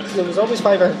 There was always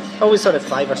sort of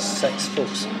 5 or 6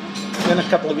 folks. Then a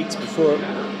couple of weeks before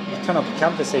the turn up at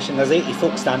campus station, there's 80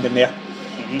 folk standing there.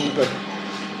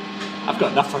 I've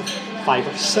got enough for 5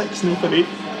 or 6, no for 8.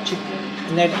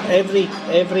 And then every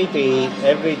day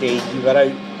you were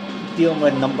out dealing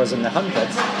with numbers in the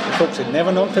hundreds. The folks had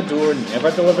never knocked a door,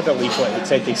 never delivered a leaflet. They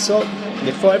said they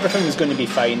thought everything was going to be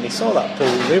fine. They saw that poll,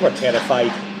 they were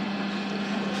terrified.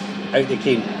 Out they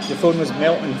came. The phone was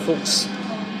melting. Folks,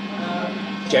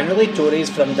 generally Tories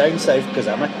from down south, because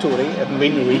I'm a Tory and we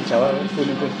know each other.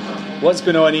 What's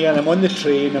going on here? And I'm on the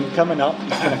train, I'm coming up, I'm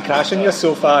going to crash on your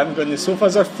sofa. I'm going, the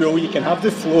sofas are full, you can have the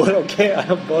floor.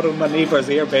 I'll borrow my neighbour's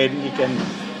airbed and you can,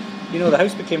 the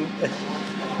house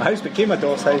became a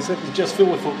doll's house. It was just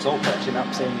full of folks all pitching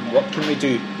up saying, what can we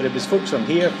do? But it was folks from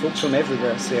here, folks from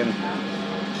everywhere saying,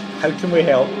 how can we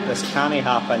help? This can't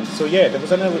happen. So yeah, there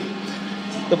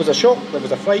was a shock, there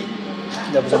was a fright,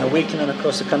 there was an awakening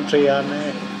across the country, and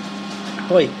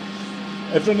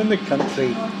everyone in the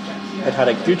country had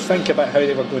a good think about how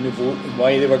they were going to vote and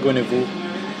why they were going to vote.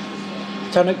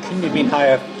 Turnout couldn't have been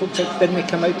higher. Folks didn't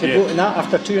come out to vote in that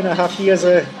after 2.5 years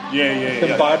of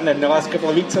bombarding in the last couple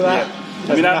of weeks of that.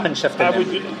 I mean,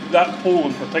 that poll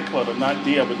in particular on that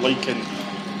day I would liken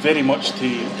very much to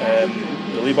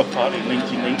the Labour Party in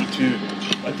 1992,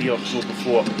 a day or so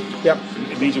before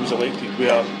Major was elected,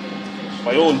 where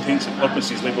by all intents and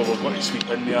purposes Labour were going to sweep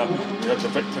in there. We had the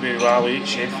victory rally at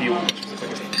Sheffield, which was the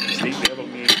biggest mistake they ever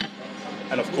made,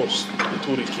 and of course the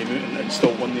Tories came out and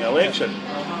still won the election.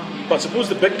 But I suppose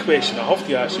the big question I have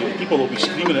to ask you, and people will be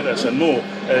screaming at this, I know,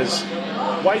 is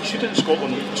why shouldn't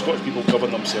Scottish people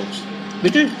govern themselves? We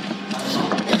do.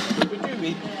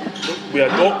 We are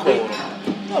not calling.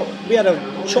 No, we had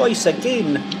a choice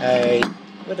again.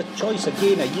 We had a choice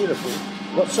again a year ago.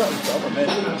 What sort of government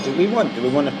do we want? Do we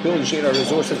want to pool and share our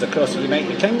resources across the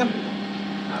United Kingdom?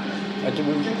 Or do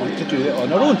we want to do it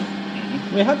on our own?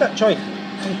 We had that choice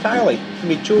entirely. And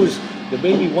we chose the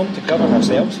way we want to govern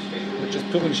ourselves, which is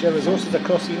pool and share resources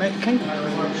across the United Kingdom.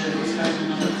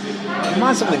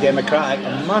 Massively democratic,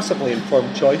 a massively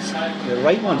informed choice. The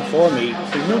right one for me.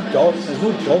 There's no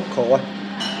dog collar.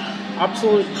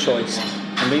 Absolute choice.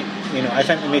 And I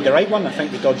think we made the right one. I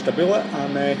think we dodged a bullet.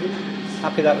 I'm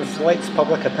happy that reflects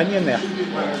public opinion there.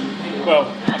 Well,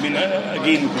 I mean,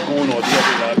 again, we could go on all day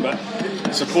about that, but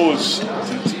I suppose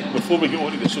before we get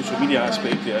on to the social media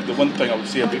aspect there, the one thing I would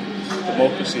say about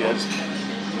democracy is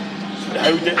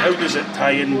how does it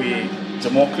tie in with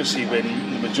democracy when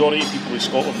the majority of people in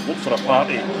Scotland vote for a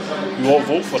party who all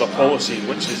vote for a policy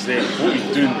which is then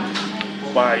voted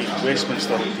down by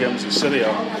Westminster in terms of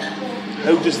Syria?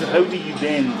 How do you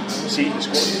then say to the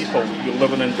Scottish people you're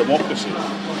living in democracy?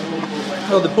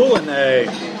 Well, the polling, there's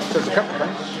a couple of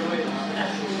things.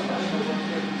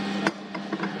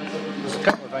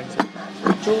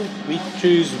 We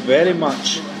choose very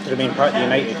much to remain part of the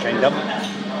United Kingdom.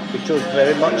 We chose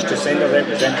very much to send our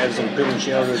representatives and pool and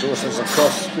share resources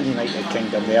across the United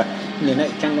Kingdom there. And the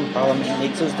United Kingdom Parliament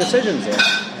makes those decisions there.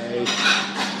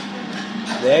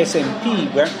 The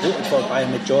SNP weren't voted for by a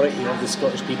majority of the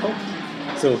Scottish people.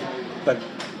 So, but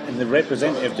in the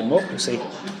representative democracy,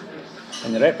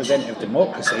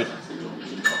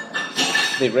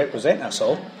 they represent us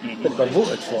all, but they're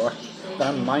voted for by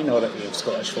a minority of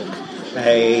Scottish folk.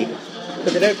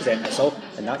 But they represent us all,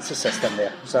 and that's the system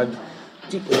there. So I'm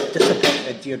deeply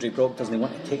disappointed Deirdre Brock doesn't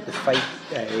want to take the fight,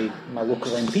 my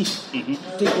local MP.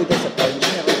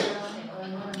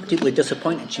 Deeply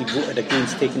disappointed she voted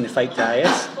against taking the fight to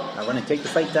IS. I want to take the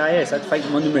fight to IS, I'd fight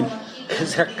them on the moon,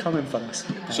 because they're coming for us.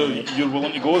 So you're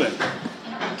willing to go then?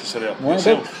 To Syria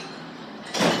yourself?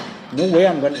 No way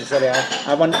I'm going to Syria.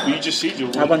 You just said you're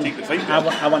willing to take the fight there.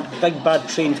 I want big bad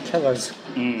trained killers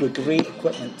with great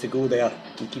equipment to go there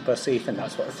and keep us safe, and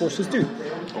that's what our forces do.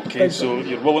 Okay, so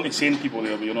you're willing to send people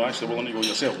there, but you're not actually willing to go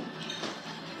yourself?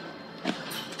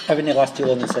 I wouldn't last too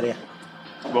long in Syria.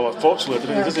 Well,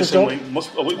 unfortunately, it doesn't seem like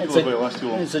a lot of people are going to last too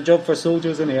long. It's a job for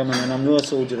soldiers and airmen, and I'm not a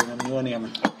soldier and I'm not an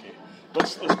airman. Okay,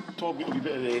 let's talk a wee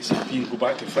bit of the SNP and go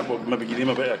back to football, maybe give them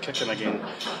a bit of a kicking again.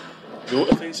 The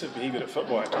offensive behaviour at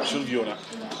football, what's your view on it?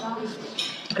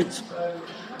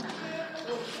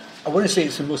 I want to say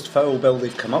it's the most foul bill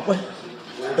they've come up with,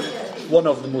 but one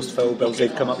of the most foul bills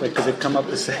they've come up with, because they've come up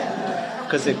with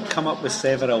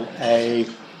several.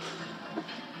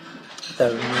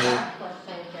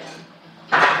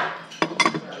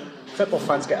 Football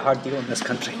fans get a hard deal in this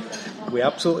country. We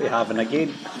absolutely have, and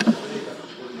again,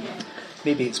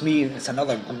 maybe it's me, it's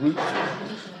another group.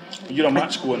 You're a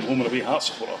match going home and away Hearts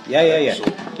supporter. Yeah.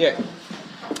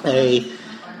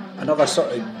 Another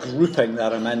sort of grouping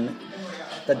that I'm in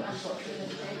that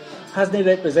hasn't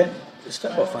represent as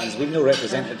football fans, we've not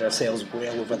represented ourselves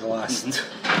well over the last 20,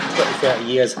 30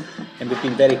 years, and we've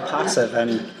been very passive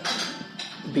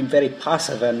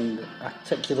in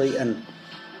articulating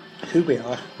who we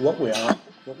are, what we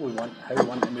want, how we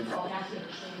want to move.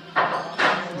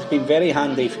 It's been very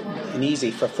handy and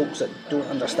easy for folks that don't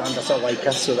understand us or like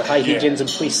us. So the high Hegians in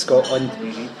Police Scotland,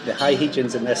 the high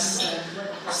Hegians in this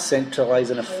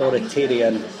centralising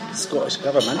authoritarian Scottish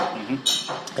government,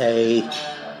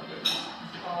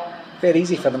 very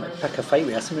easy for them to pick a fight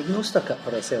with us, and we've no stuck up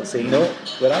for ourselves, saying no,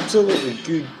 we're absolutely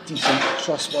good, decent,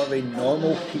 trustworthy,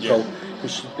 normal people who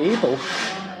should be able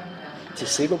to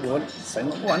say what we want, sing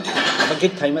what we want, have a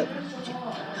good time at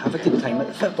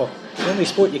the football. The only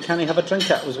sport you can't have a drink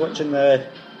at. I was watching the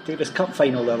Davis Cup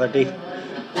final the other day.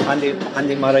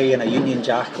 Andy Murray and a Union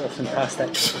Jack, all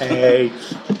fantastic.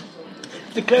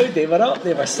 The crowd, they were up,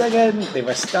 they were singing, they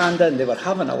were standing, they were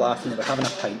having a laugh, and they were having a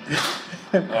pint.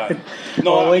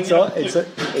 No, it's all right.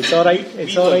 It's all right.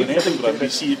 In Edinburgh, we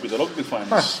see it with the rugby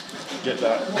fans. Get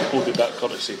that, afforded that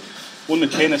courtesy. On the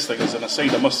tennis thing, as an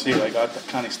aside, I must say, like, I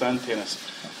can't stand tennis,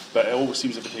 but it always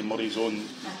seems every time Murray's on,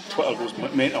 Twitter goes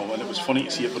mental, and it was funny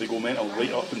to see everybody go mental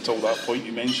right up until that point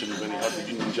you mentioned, where they had the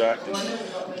Union Jack and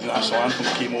the national anthem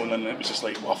came on, and it was just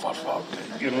like, oh, for fuck,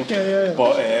 you know. Yeah.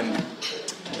 But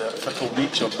the fickle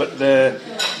nature. But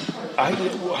I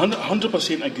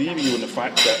 100% agree with you on the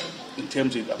fact that, in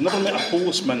terms of, I've never met a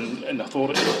policeman in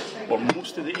authority, or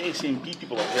most of the SNP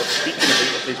people I've heard speaking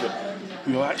about the place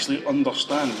who actually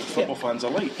understand what football fans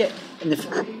are like. Yeah, and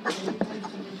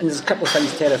there's a couple of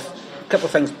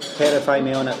things terrify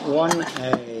me on it. One,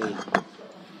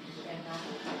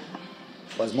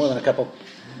 there's more than a couple.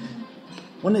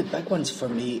 One of the big ones for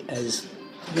me is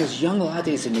those young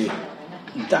laddies in you,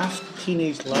 daft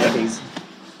teenage laddies,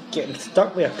 getting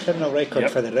stuck with a criminal record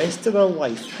for the rest of their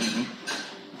life.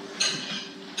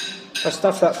 For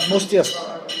stuff that most of us,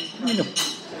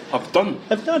 I've done.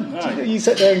 You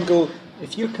sit there and go,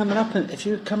 if you're coming up and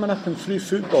through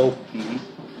football,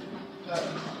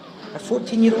 a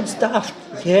 14-year-old's daft.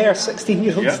 Yeah,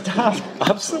 16-year-old's daft.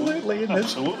 Absolutely.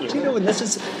 Absolutely. And this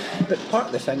is. But part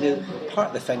of the thing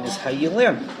is how you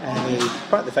learn.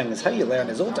 Part of the thing is how you learn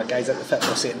is older guys at the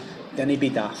football saying, "Don't be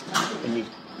daft," and you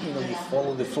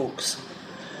follow the folks.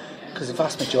 Because the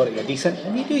vast majority are decent,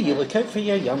 and you look out for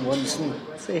your young ones and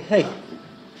say, hey,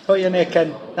 put your neck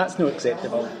in, that's not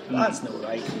acceptable, that's not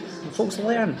right. And folks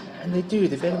learn, and they do,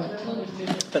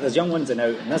 but there's young ones in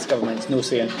out, and this government's no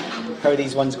saying how are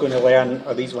these ones going to learn,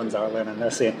 or these ones are learning. They're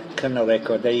saying, criminal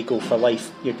record, there you go, for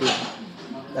life, you're good.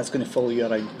 That's going to follow you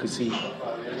around, because he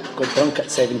got drunk at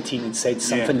 17 and said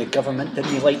something the government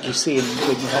didn't like you saying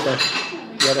when you had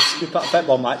a scoop at a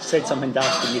football match, said something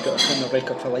daft, and you got a criminal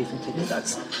record for life, and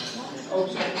that's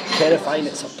terrifying,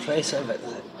 it's oppressive at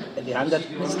the end,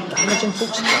 it's damaging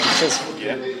folks' chances.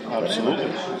 Yeah, absolutely.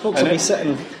 Folks will be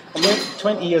sitting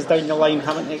 20 years down the line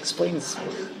having to explain, it's a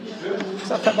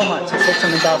football match, I said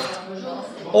something daft.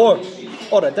 Or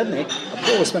I didn't, a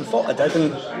policeman thought I did,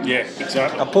 and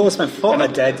exactly. A policeman thought I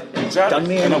did, exactly. Done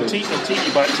me and anyway. I'll take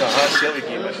you back to a hard Celtic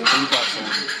game at Newcastle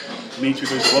in May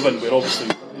 2011, where obviously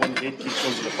one head case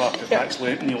runs in the park, attacks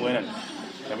Neil Lennon.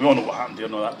 And we all know what happened there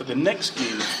and all that. But the next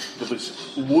game, there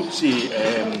was loads of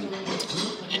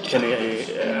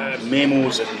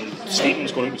memos and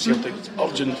statements going out with Celtic,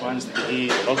 urging fans to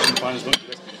behave, urging fans not to do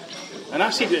this. And I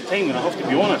said at the time, and I have to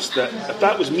be honest, that if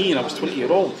that was me and I was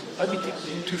 20-year-old, I'd be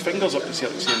taking two fingers up to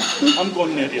Celtic saying, I'm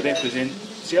going there to represent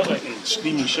Celtic and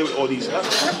scream and shout all these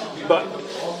hats. But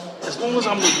as long as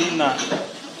I'm not doing that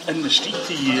in the street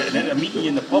to you and then I'm meeting you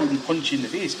in the pub and punch you in the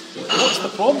face, what's the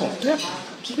problem?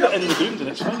 Keep it in the ground and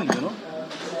it's fine,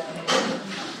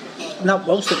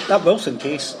 That Wilson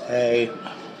case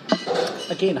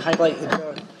again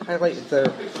highlighted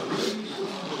the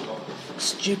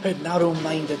stupid,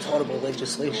 narrow-minded, horrible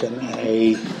legislation.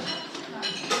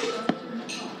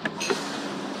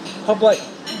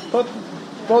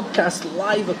 Broadcast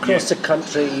live across the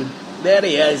country. There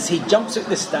he is. He jumps out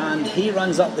the stand. He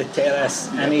runs up the terrace,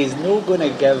 and he's not going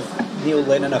to give Neil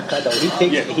Lennon a cuddle. He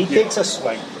takes a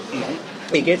swing.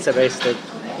 He gets arrested.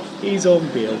 He's on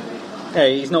bail.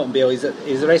 He's not on bail. He's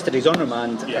arrested. He's on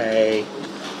remand. They're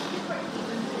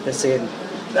saying,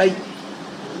 right,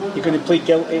 you're going to plead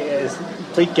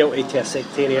guilty to a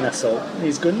sectarian assault. And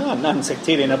he's going, no, I'm not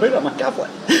sectarian about it. I'm a Catholic.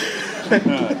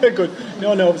 They're going,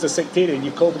 no, I was a sectarian.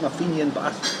 You called him a Fenian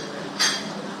bastard.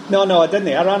 No, I didn't.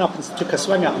 I ran up and took a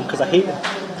swing at him because I hate him.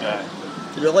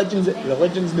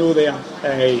 Religion's no there.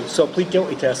 So I plead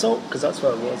guilty to assault because that's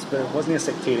what it was, but it wasn't a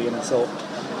sectarian assault.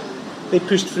 They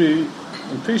pushed through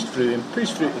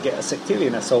to get a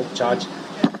sectarian assault charge,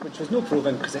 which was no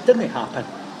proven because it didn't happen.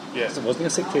 Because it wasn't a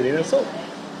sectarian assault.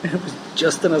 It was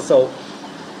just an assault.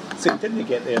 So he didn't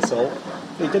get the assault.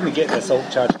 They didn't get the assault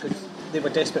charge because they were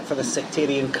desperate for the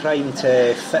sectarian crime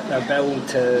to fit their bill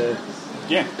to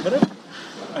whatever.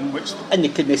 And they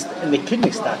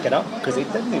couldn't stack it up because they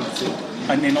didn't.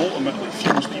 And then ultimately,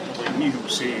 few people like me who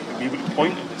say, who be able to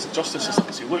point at this justice system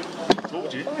and say, look, I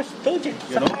told you.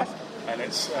 You know? And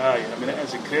it's, it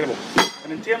is incredible.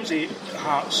 And in terms of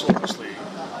Hearts, obviously,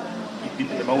 you've been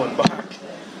to the mill and back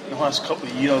in the last couple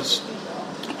of years.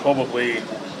 Probably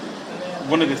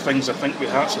one of the things I think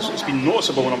with Hearts is it's been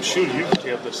noticeable, and I'm sure you've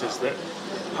heard this, is that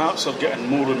Hearts are getting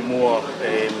more and more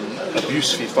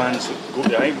abuse for fans that go to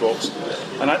the Ibrox,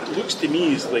 and it looks to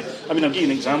me as like, I mean, I'll give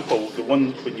you an example. The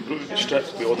one when you broke out the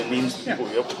strips with all the names of people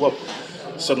who helped the club,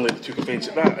 suddenly they took offence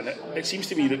at that, and it seems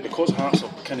to me that because Hearts are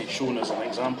kind of shown as an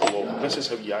example of this is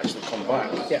how you actually come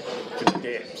back to the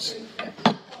depths.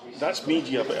 That's made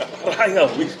you a bit of a pariah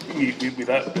with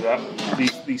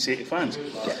these set of fans.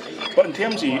 But in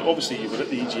terms of, obviously, you were at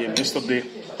the EGM yesterday,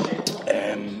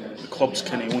 the club's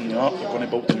kind of only up, you're going to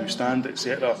build a new stand,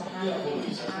 etc.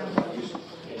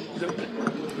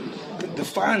 The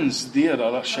fans there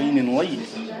are a shining light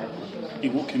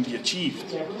of what can be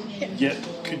achieved, yet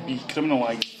could be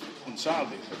criminalised on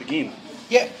Saturday at the game.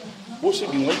 Yeah. What's it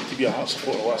been like to be a Hearts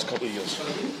supporter the last couple of years?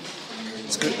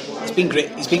 It's been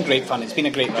great. It's been great fun. It's been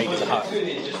a great ride as a Heart.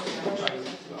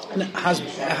 And it has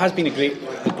been a great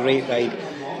ride.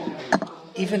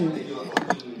 Even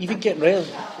getting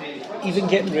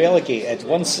relegated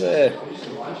once the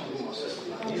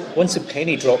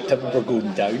penny dropped that we were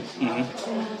going down. A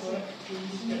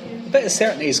bit of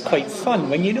certainty is quite fun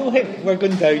when you know, hey, we're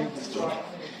going down.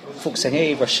 Folks saying,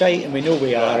 hey, we're shite, and we know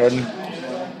we are, and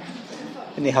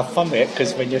they have fun with it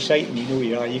because when you're shite and you know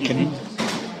you are, you can.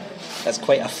 That's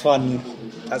quite a fun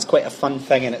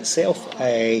thing in itself.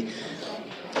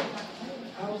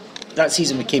 That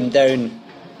season we came down.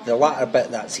 The latter bit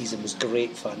of that season was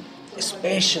great fun,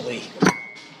 especially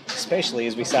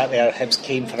as we sat there. Hibs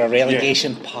came for a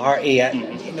relegation party.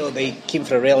 They came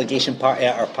for a relegation party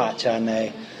at our patch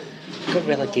and got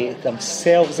relegated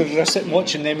themselves. And we were sitting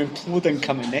watching them implode and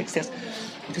coming next to us.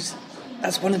 Because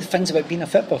that's one of the things about being a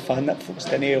football fan that folks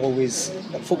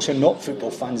who are not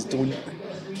football fans don't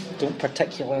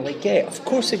particularly get. Of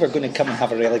course they were going to come and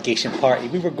have a relegation party.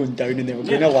 We were going down and they were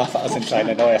going to laugh at us and try and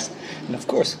annoy us. And of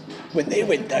course, when they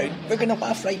went down, we're going to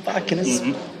laugh right back, and it's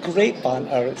great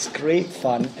banter, it's great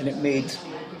fun, and it made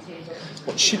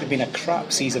what should have been a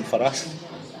crap season for us.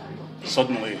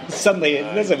 Suddenly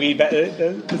there's a wee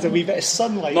bit of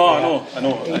sunlight. No, I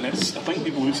know. And I think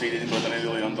people who say Edinburgh don't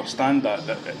really understand that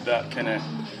kind of.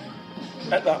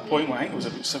 At that point, I think it was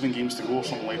about 7 games to go or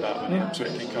something like that when Hibs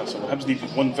went to Tynecastle. Hibs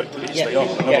needed one victory to stay up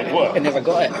and never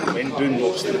got it. Went down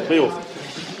obviously in the playoff.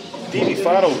 Davy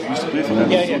Farrell, who used to play for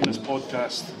Hibs on this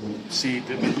podcast, said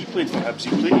that when he played for Hibs,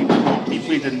 he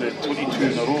played in the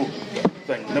 22 in a row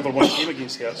thing, never won a game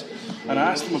against Hearts. And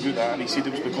I asked him about that, and he said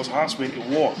it was because Hearts went to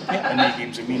war in the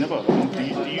games and we never.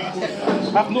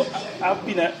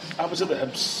 I was at the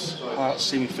Hibs Hearts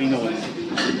semi-final in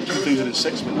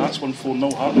 2006 when Hearts won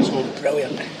 4-0. Hearts scored.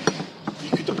 Brilliant. You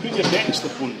could have put your next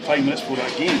opponent 5 minutes before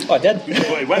that game. Oh, I did. Who's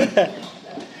got to win?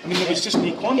 I mean, there was just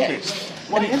no contest.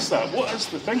 Why is that? What is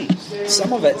the thing?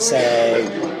 Some of it's that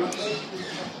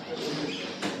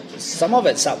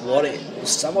worry.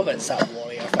 Some of it's that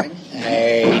warrior thing.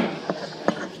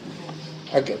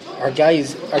 Our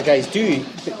guys do.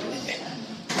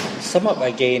 Some of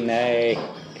it again.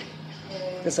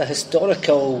 There's a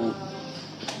historical.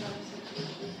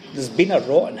 There's been a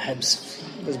rotten Hibs.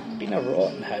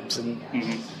 And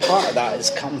part of that has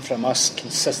come from us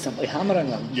consistently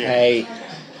hammering them.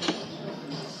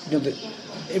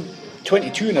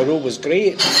 22 in a row was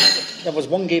great. There was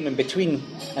one game in between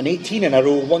an 18 in a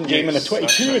row, one game and a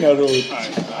 22 in a row.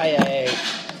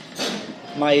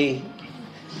 My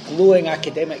glowing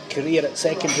academic career at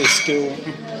secondary school,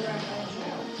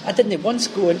 I didn't once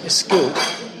go into school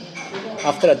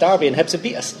after a derby and Hibs had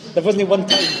beat us. There wasn't one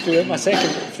time through my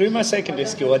secondary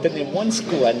school I didn't once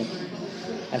go in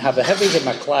and have the Hibbies in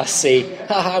my class say,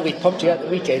 haha, we pumped you at the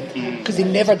weekend, because they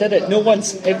never did it. No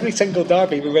once. Every single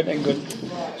derby we went in going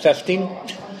 15,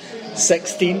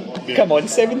 16, come on,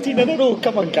 17 in a row,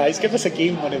 come on guys, give us a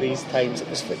game one of these times. It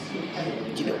was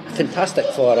fantastic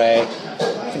for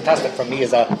me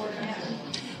as a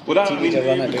Well, that, TV to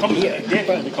run it. It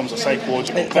definitely becomes a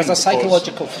psychological thing. There's a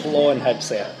psychological flaw in Hibs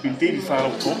there. I mean, David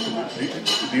Farrell talked about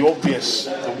the obvious,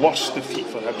 the worst defeat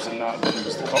for Hibs in that game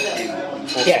was the cup game when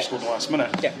Foster scored in the last minute.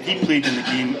 Yeah. He played in the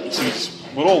game, he says,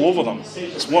 we're all over them.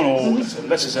 It's 1-1,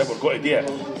 this is it, we've got to do it.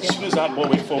 As soon as that ball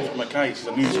went forward from Mackay, he says,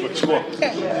 I knew he was going to score.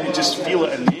 You just feel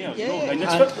it in the air, you know? And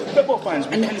it's football fans,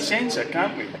 we can sense it,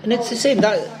 can't we? And it's the same,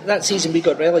 that season we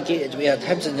got relegated, we had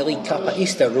Hibs in the League Cup at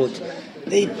Easter Road.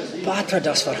 They battered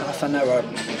us for half an hour,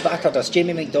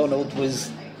 Jamie McDonald was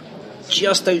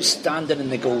just outstanding in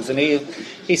the goals, and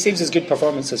he saves his good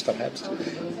performances for Hibs.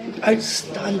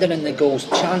 Outstanding in the goals,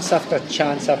 chance after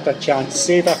chance after chance,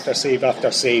 save after save after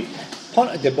save.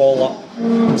 Punted the ball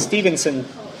up. Stevenson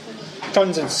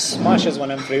turns and smashes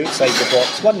one in from outside the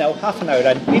box. 1-0, half an hour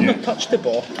in. We've not touched the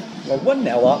ball. We're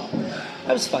 1-0 up.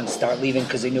 Hibs fans start leaving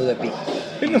because they know they're beat.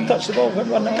 We've not touched the ball. We're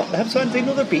 1-0 up. The Hibs fans, they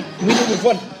know they're beat. We know we've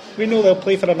won. We know they'll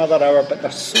play for another hour, but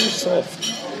they're so soft,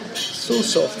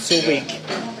 so weak.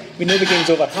 We know the game's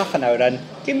over half an hour in.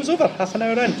 Game was over half an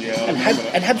hour in. Yeah, and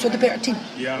Hibs were the better team.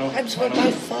 Yeah, I know. Hibs were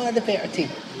by far the better team.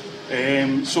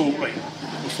 So, right,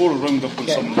 before we round up on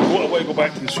something, I want to go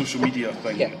back to the social media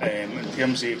thing in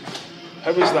terms of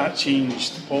how has that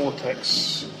changed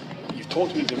politics. You've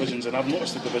talked about divisions, and I've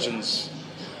noticed the divisions,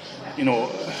 you know,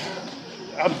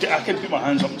 I can put my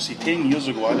hands up and say 10 years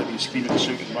ago I'd have been screaming,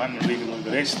 shouting, ranting and raving like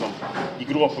the rest of them. You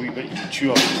grow up a wee bit, you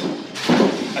mature.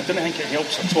 I don't think it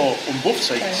helps at all on both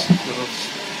sides. There are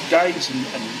guys and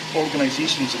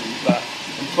organisations and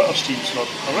Twitter streams that are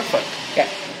horrific. Yeah.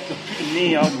 They're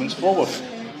putting no arguments forward.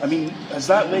 I mean, has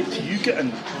that led to you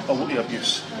getting a lot of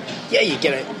abuse? Yeah, you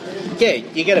get it. Yeah,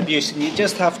 you get abuse, and you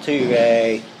just have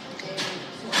to.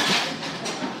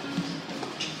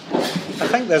 I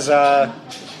think there's a.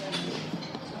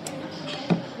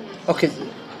 Okay,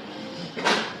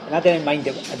 and I don't mind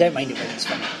it when it's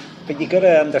funny, but you got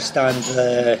to understand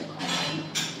the.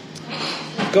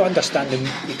 You've got to understand the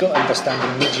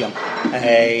medium,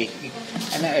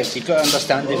 and it is. You've got to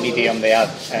understand the medium there.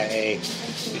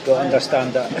 You've got to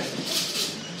understand that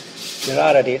there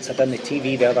are idiots. I done the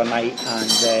TV the other night,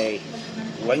 and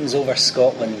Wings Over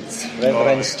Scotland.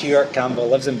 Reverend Stuart Campbell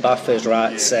lives in Buffers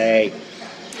Rats.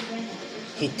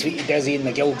 He tweeted, "Is Iain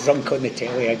McGill drunk on the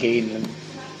telly again?" And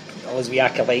all his wee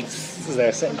acolytes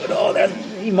there sitting going, "Oh,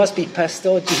 he must be pissed.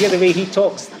 Oh, do you hear the way he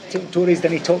talks? Tories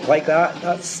didn't talk like that.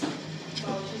 It's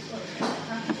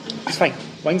fine.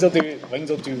 Wings will do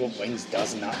what Wings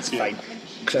does, and that's fine.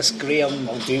 Chris Graham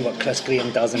will do what Chris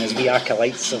Graham does, and his wee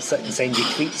acolytes will sit and send you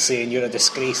tweets saying you're a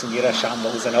disgrace and you're a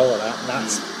shambles and all of that, and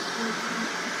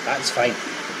that's fine.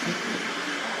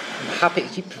 I'm happy to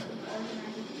keep.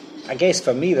 I guess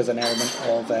for me there's an element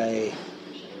of I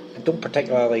don't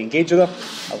particularly engage with them.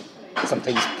 I'll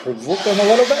sometimes provoke them a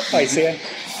little bit by saying,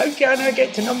 how can I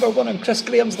get to number one on Chris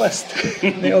Graham's list?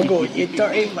 And they'll go, you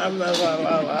dirty blah blah blah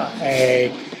blah blah.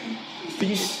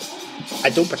 I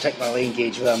don't particularly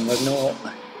engage with them. There's no.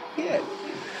 Yeah.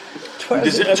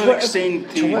 Does it ever extend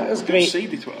to Twitter's great.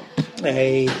 side of Twitter?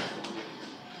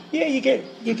 Yeah, you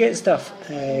get stuff.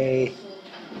 I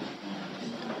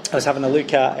was having a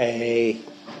look at. I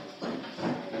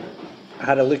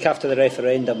had a look after the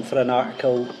referendum for an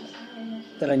article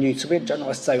that I knew. So we had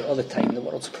journalists out all the time. The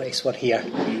world's press were here,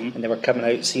 and they were coming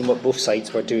out seeing what both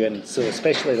sides were doing. So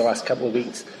especially the last couple of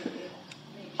weeks,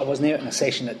 I wasn't out in a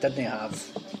session that didn't have,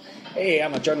 hey,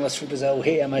 I'm a journalist from Brazil,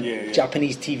 hey, I'm a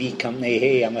Japanese TV company,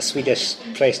 hey, I'm a Swedish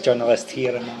press journalist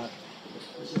here, I'm a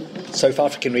South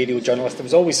African radio journalist. There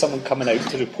was always someone coming out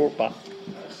to report back.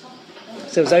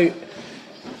 So I was out,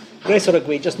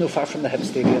 Resoragway, just no far from the Hibs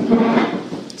Stadium,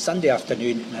 Sunday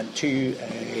afternoon, and had two...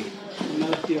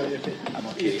 I'm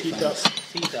okay. Feed up.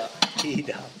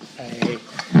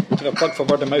 Give a plug for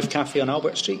Word of Mouth Cafe on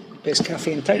Albert Street, best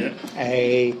cafe in town.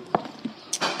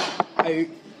 Out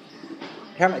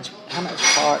Hermitage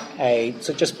Park,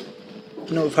 so just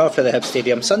far from the Hibs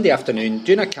Stadium, Sunday afternoon,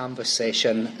 doing a canvas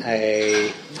session.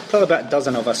 Probably about a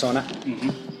dozen of us on it.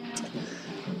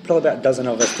 Probably about a dozen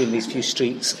of us doing these few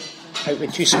streets. Out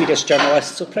with two Swedish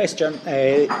journalists, so press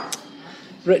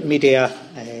written media.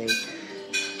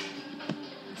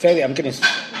 I'm going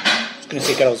to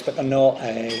say girls, but they're not.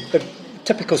 They're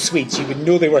typical Swedes. You would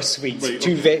know they were Swedes. Right,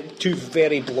 two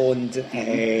very blonde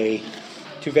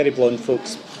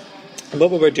folks. And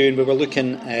what we were doing, we were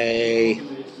looking.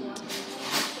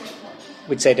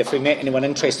 We'd said if we met anyone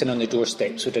interesting on the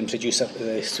doorsteps, we'd introduce it to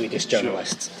the Swedish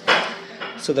journalists. Sure.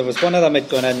 So there was one of them had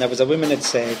gone in. There was a woman had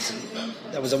said.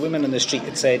 There was a woman on the street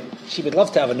had said she would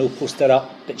love to have a no poster up,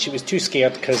 but she was too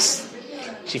scared because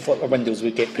she thought her windows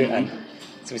would get put in.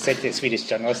 So we said to the Swedish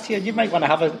journalist, "Here, you might want to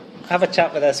have a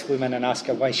chat with this woman and ask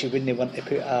her why she wouldn't want to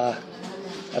put a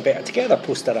a Better Together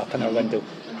poster up in our window.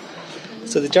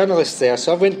 So the journalist's there.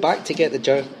 So I went back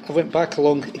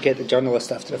along to get the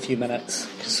journalist after a few minutes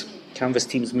because Canvas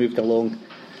team's moved along.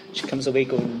 She comes away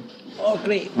going, "Oh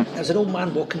great, there's an old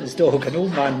man walking his dog." An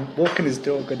old man walking his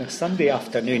dog on a Sunday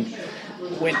afternoon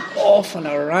went off on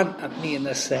a rant at me and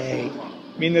this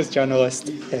journalist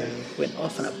went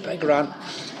off on a big rant.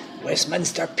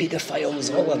 Westminster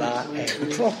paedophiles, all of that,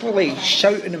 properly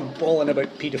shouting and bawling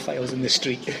about paedophiles in the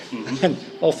street. And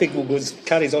off he goes,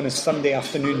 carries on his Sunday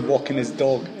afternoon walking his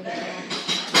dog.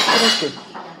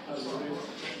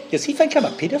 Does he think I'm a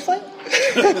paedophile?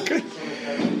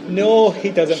 No, he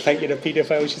doesn't think you're a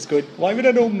paedophile. She's going, why would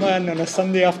an old man on a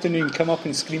Sunday afternoon come up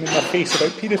and scream in my face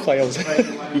about paedophiles?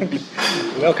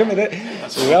 Welcome to it.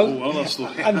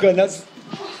 I'm going, that's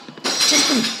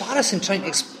just embarrassing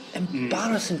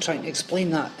trying to explain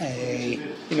that.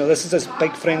 This is this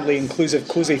big, friendly, inclusive,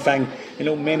 cosy thing.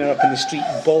 Men are up in the street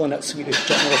bawling at Swedish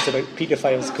journalists about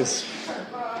paedophiles because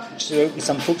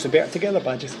some folks are Better Together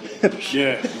badges.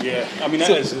 yeah. I mean,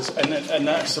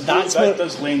 that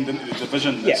does lend into the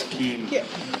division that's came. Yeah,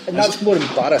 and that's more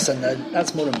embarrassing.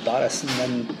 That's more embarrassing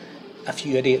than a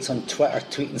few idiots on Twitter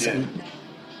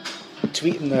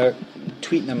tweeting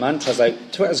their mantras out.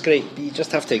 Twitter's great, but you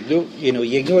just have to ignore.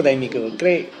 You ignore them. You go,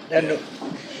 great.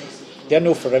 They're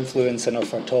no for influencing or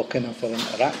for talking or for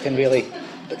interacting really.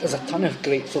 But there's a ton of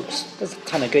great folks.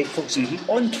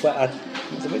 On Twitter.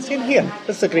 Saying, here,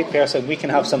 this is a great person. We can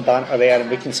have some banter there, and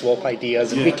we can swap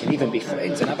ideas, and we can even be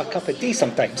friends and have a cup of tea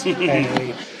sometimes. Well,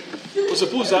 I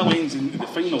suppose that leads into the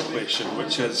final question,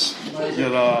 which is,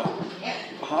 you're a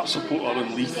Hearts supporter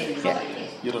in Leith. Yeah.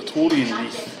 You're a Tory in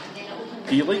Leith.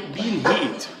 Do you like being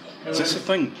hated? Is this a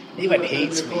thing? No one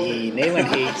hates me. Do you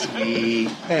like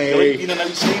being an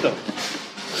outsider?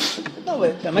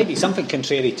 No, there might be something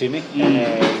contrary to me.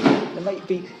 There might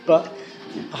be, but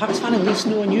a Hearts fan in Leith's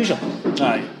no unusual.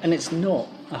 Aye. And it's not.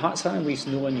 A Hearts fan in Leith's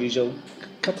no unusual.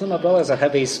 A couple of my brothers are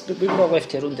heavies, but we were all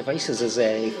left to our own devices as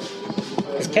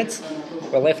kids.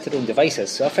 We're left to our own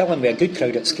devices. So I fell in with a good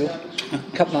crowd at school. A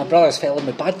couple of my brothers fell in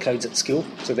with bad crowds at school.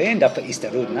 So they end up at Easter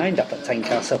Road and I end up at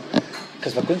Tynecastle.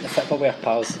 Because we're going to football with our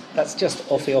pals. That's just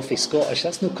offy Scottish.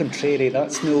 That's no contrary.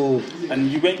 That's no.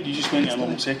 And you just went to a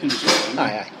normal secondary school.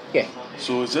 Aye, yeah.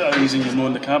 So is that a reason you're not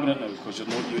in the cabinet now? Because you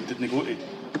didn't go to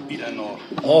Eton or?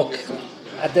 Oh,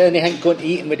 I didn't think going to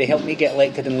Eton would have helped me get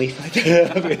elected in Leith.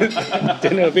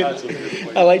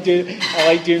 I like doing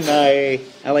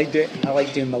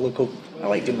my local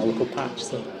patch.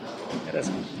 So it is.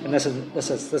 And this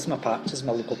is my patch. This is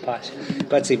my local patch.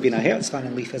 But I'd say being a Hearts fan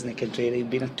in Leith isn't contrary, and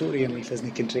being a Tory in Leith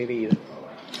isn't contrary either.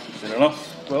 Fair enough.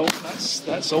 Well,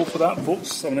 that's all for that,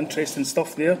 folks. Some interesting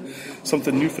stuff there.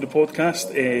 Something new for the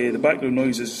podcast. The background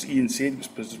noise, as Ian said,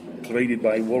 was provided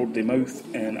by Worldly Mouth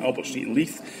and Albert Street in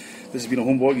Leith. This has been a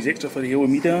HomeBhoys Extra for the Hill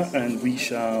Media, and we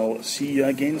shall see you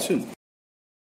again soon.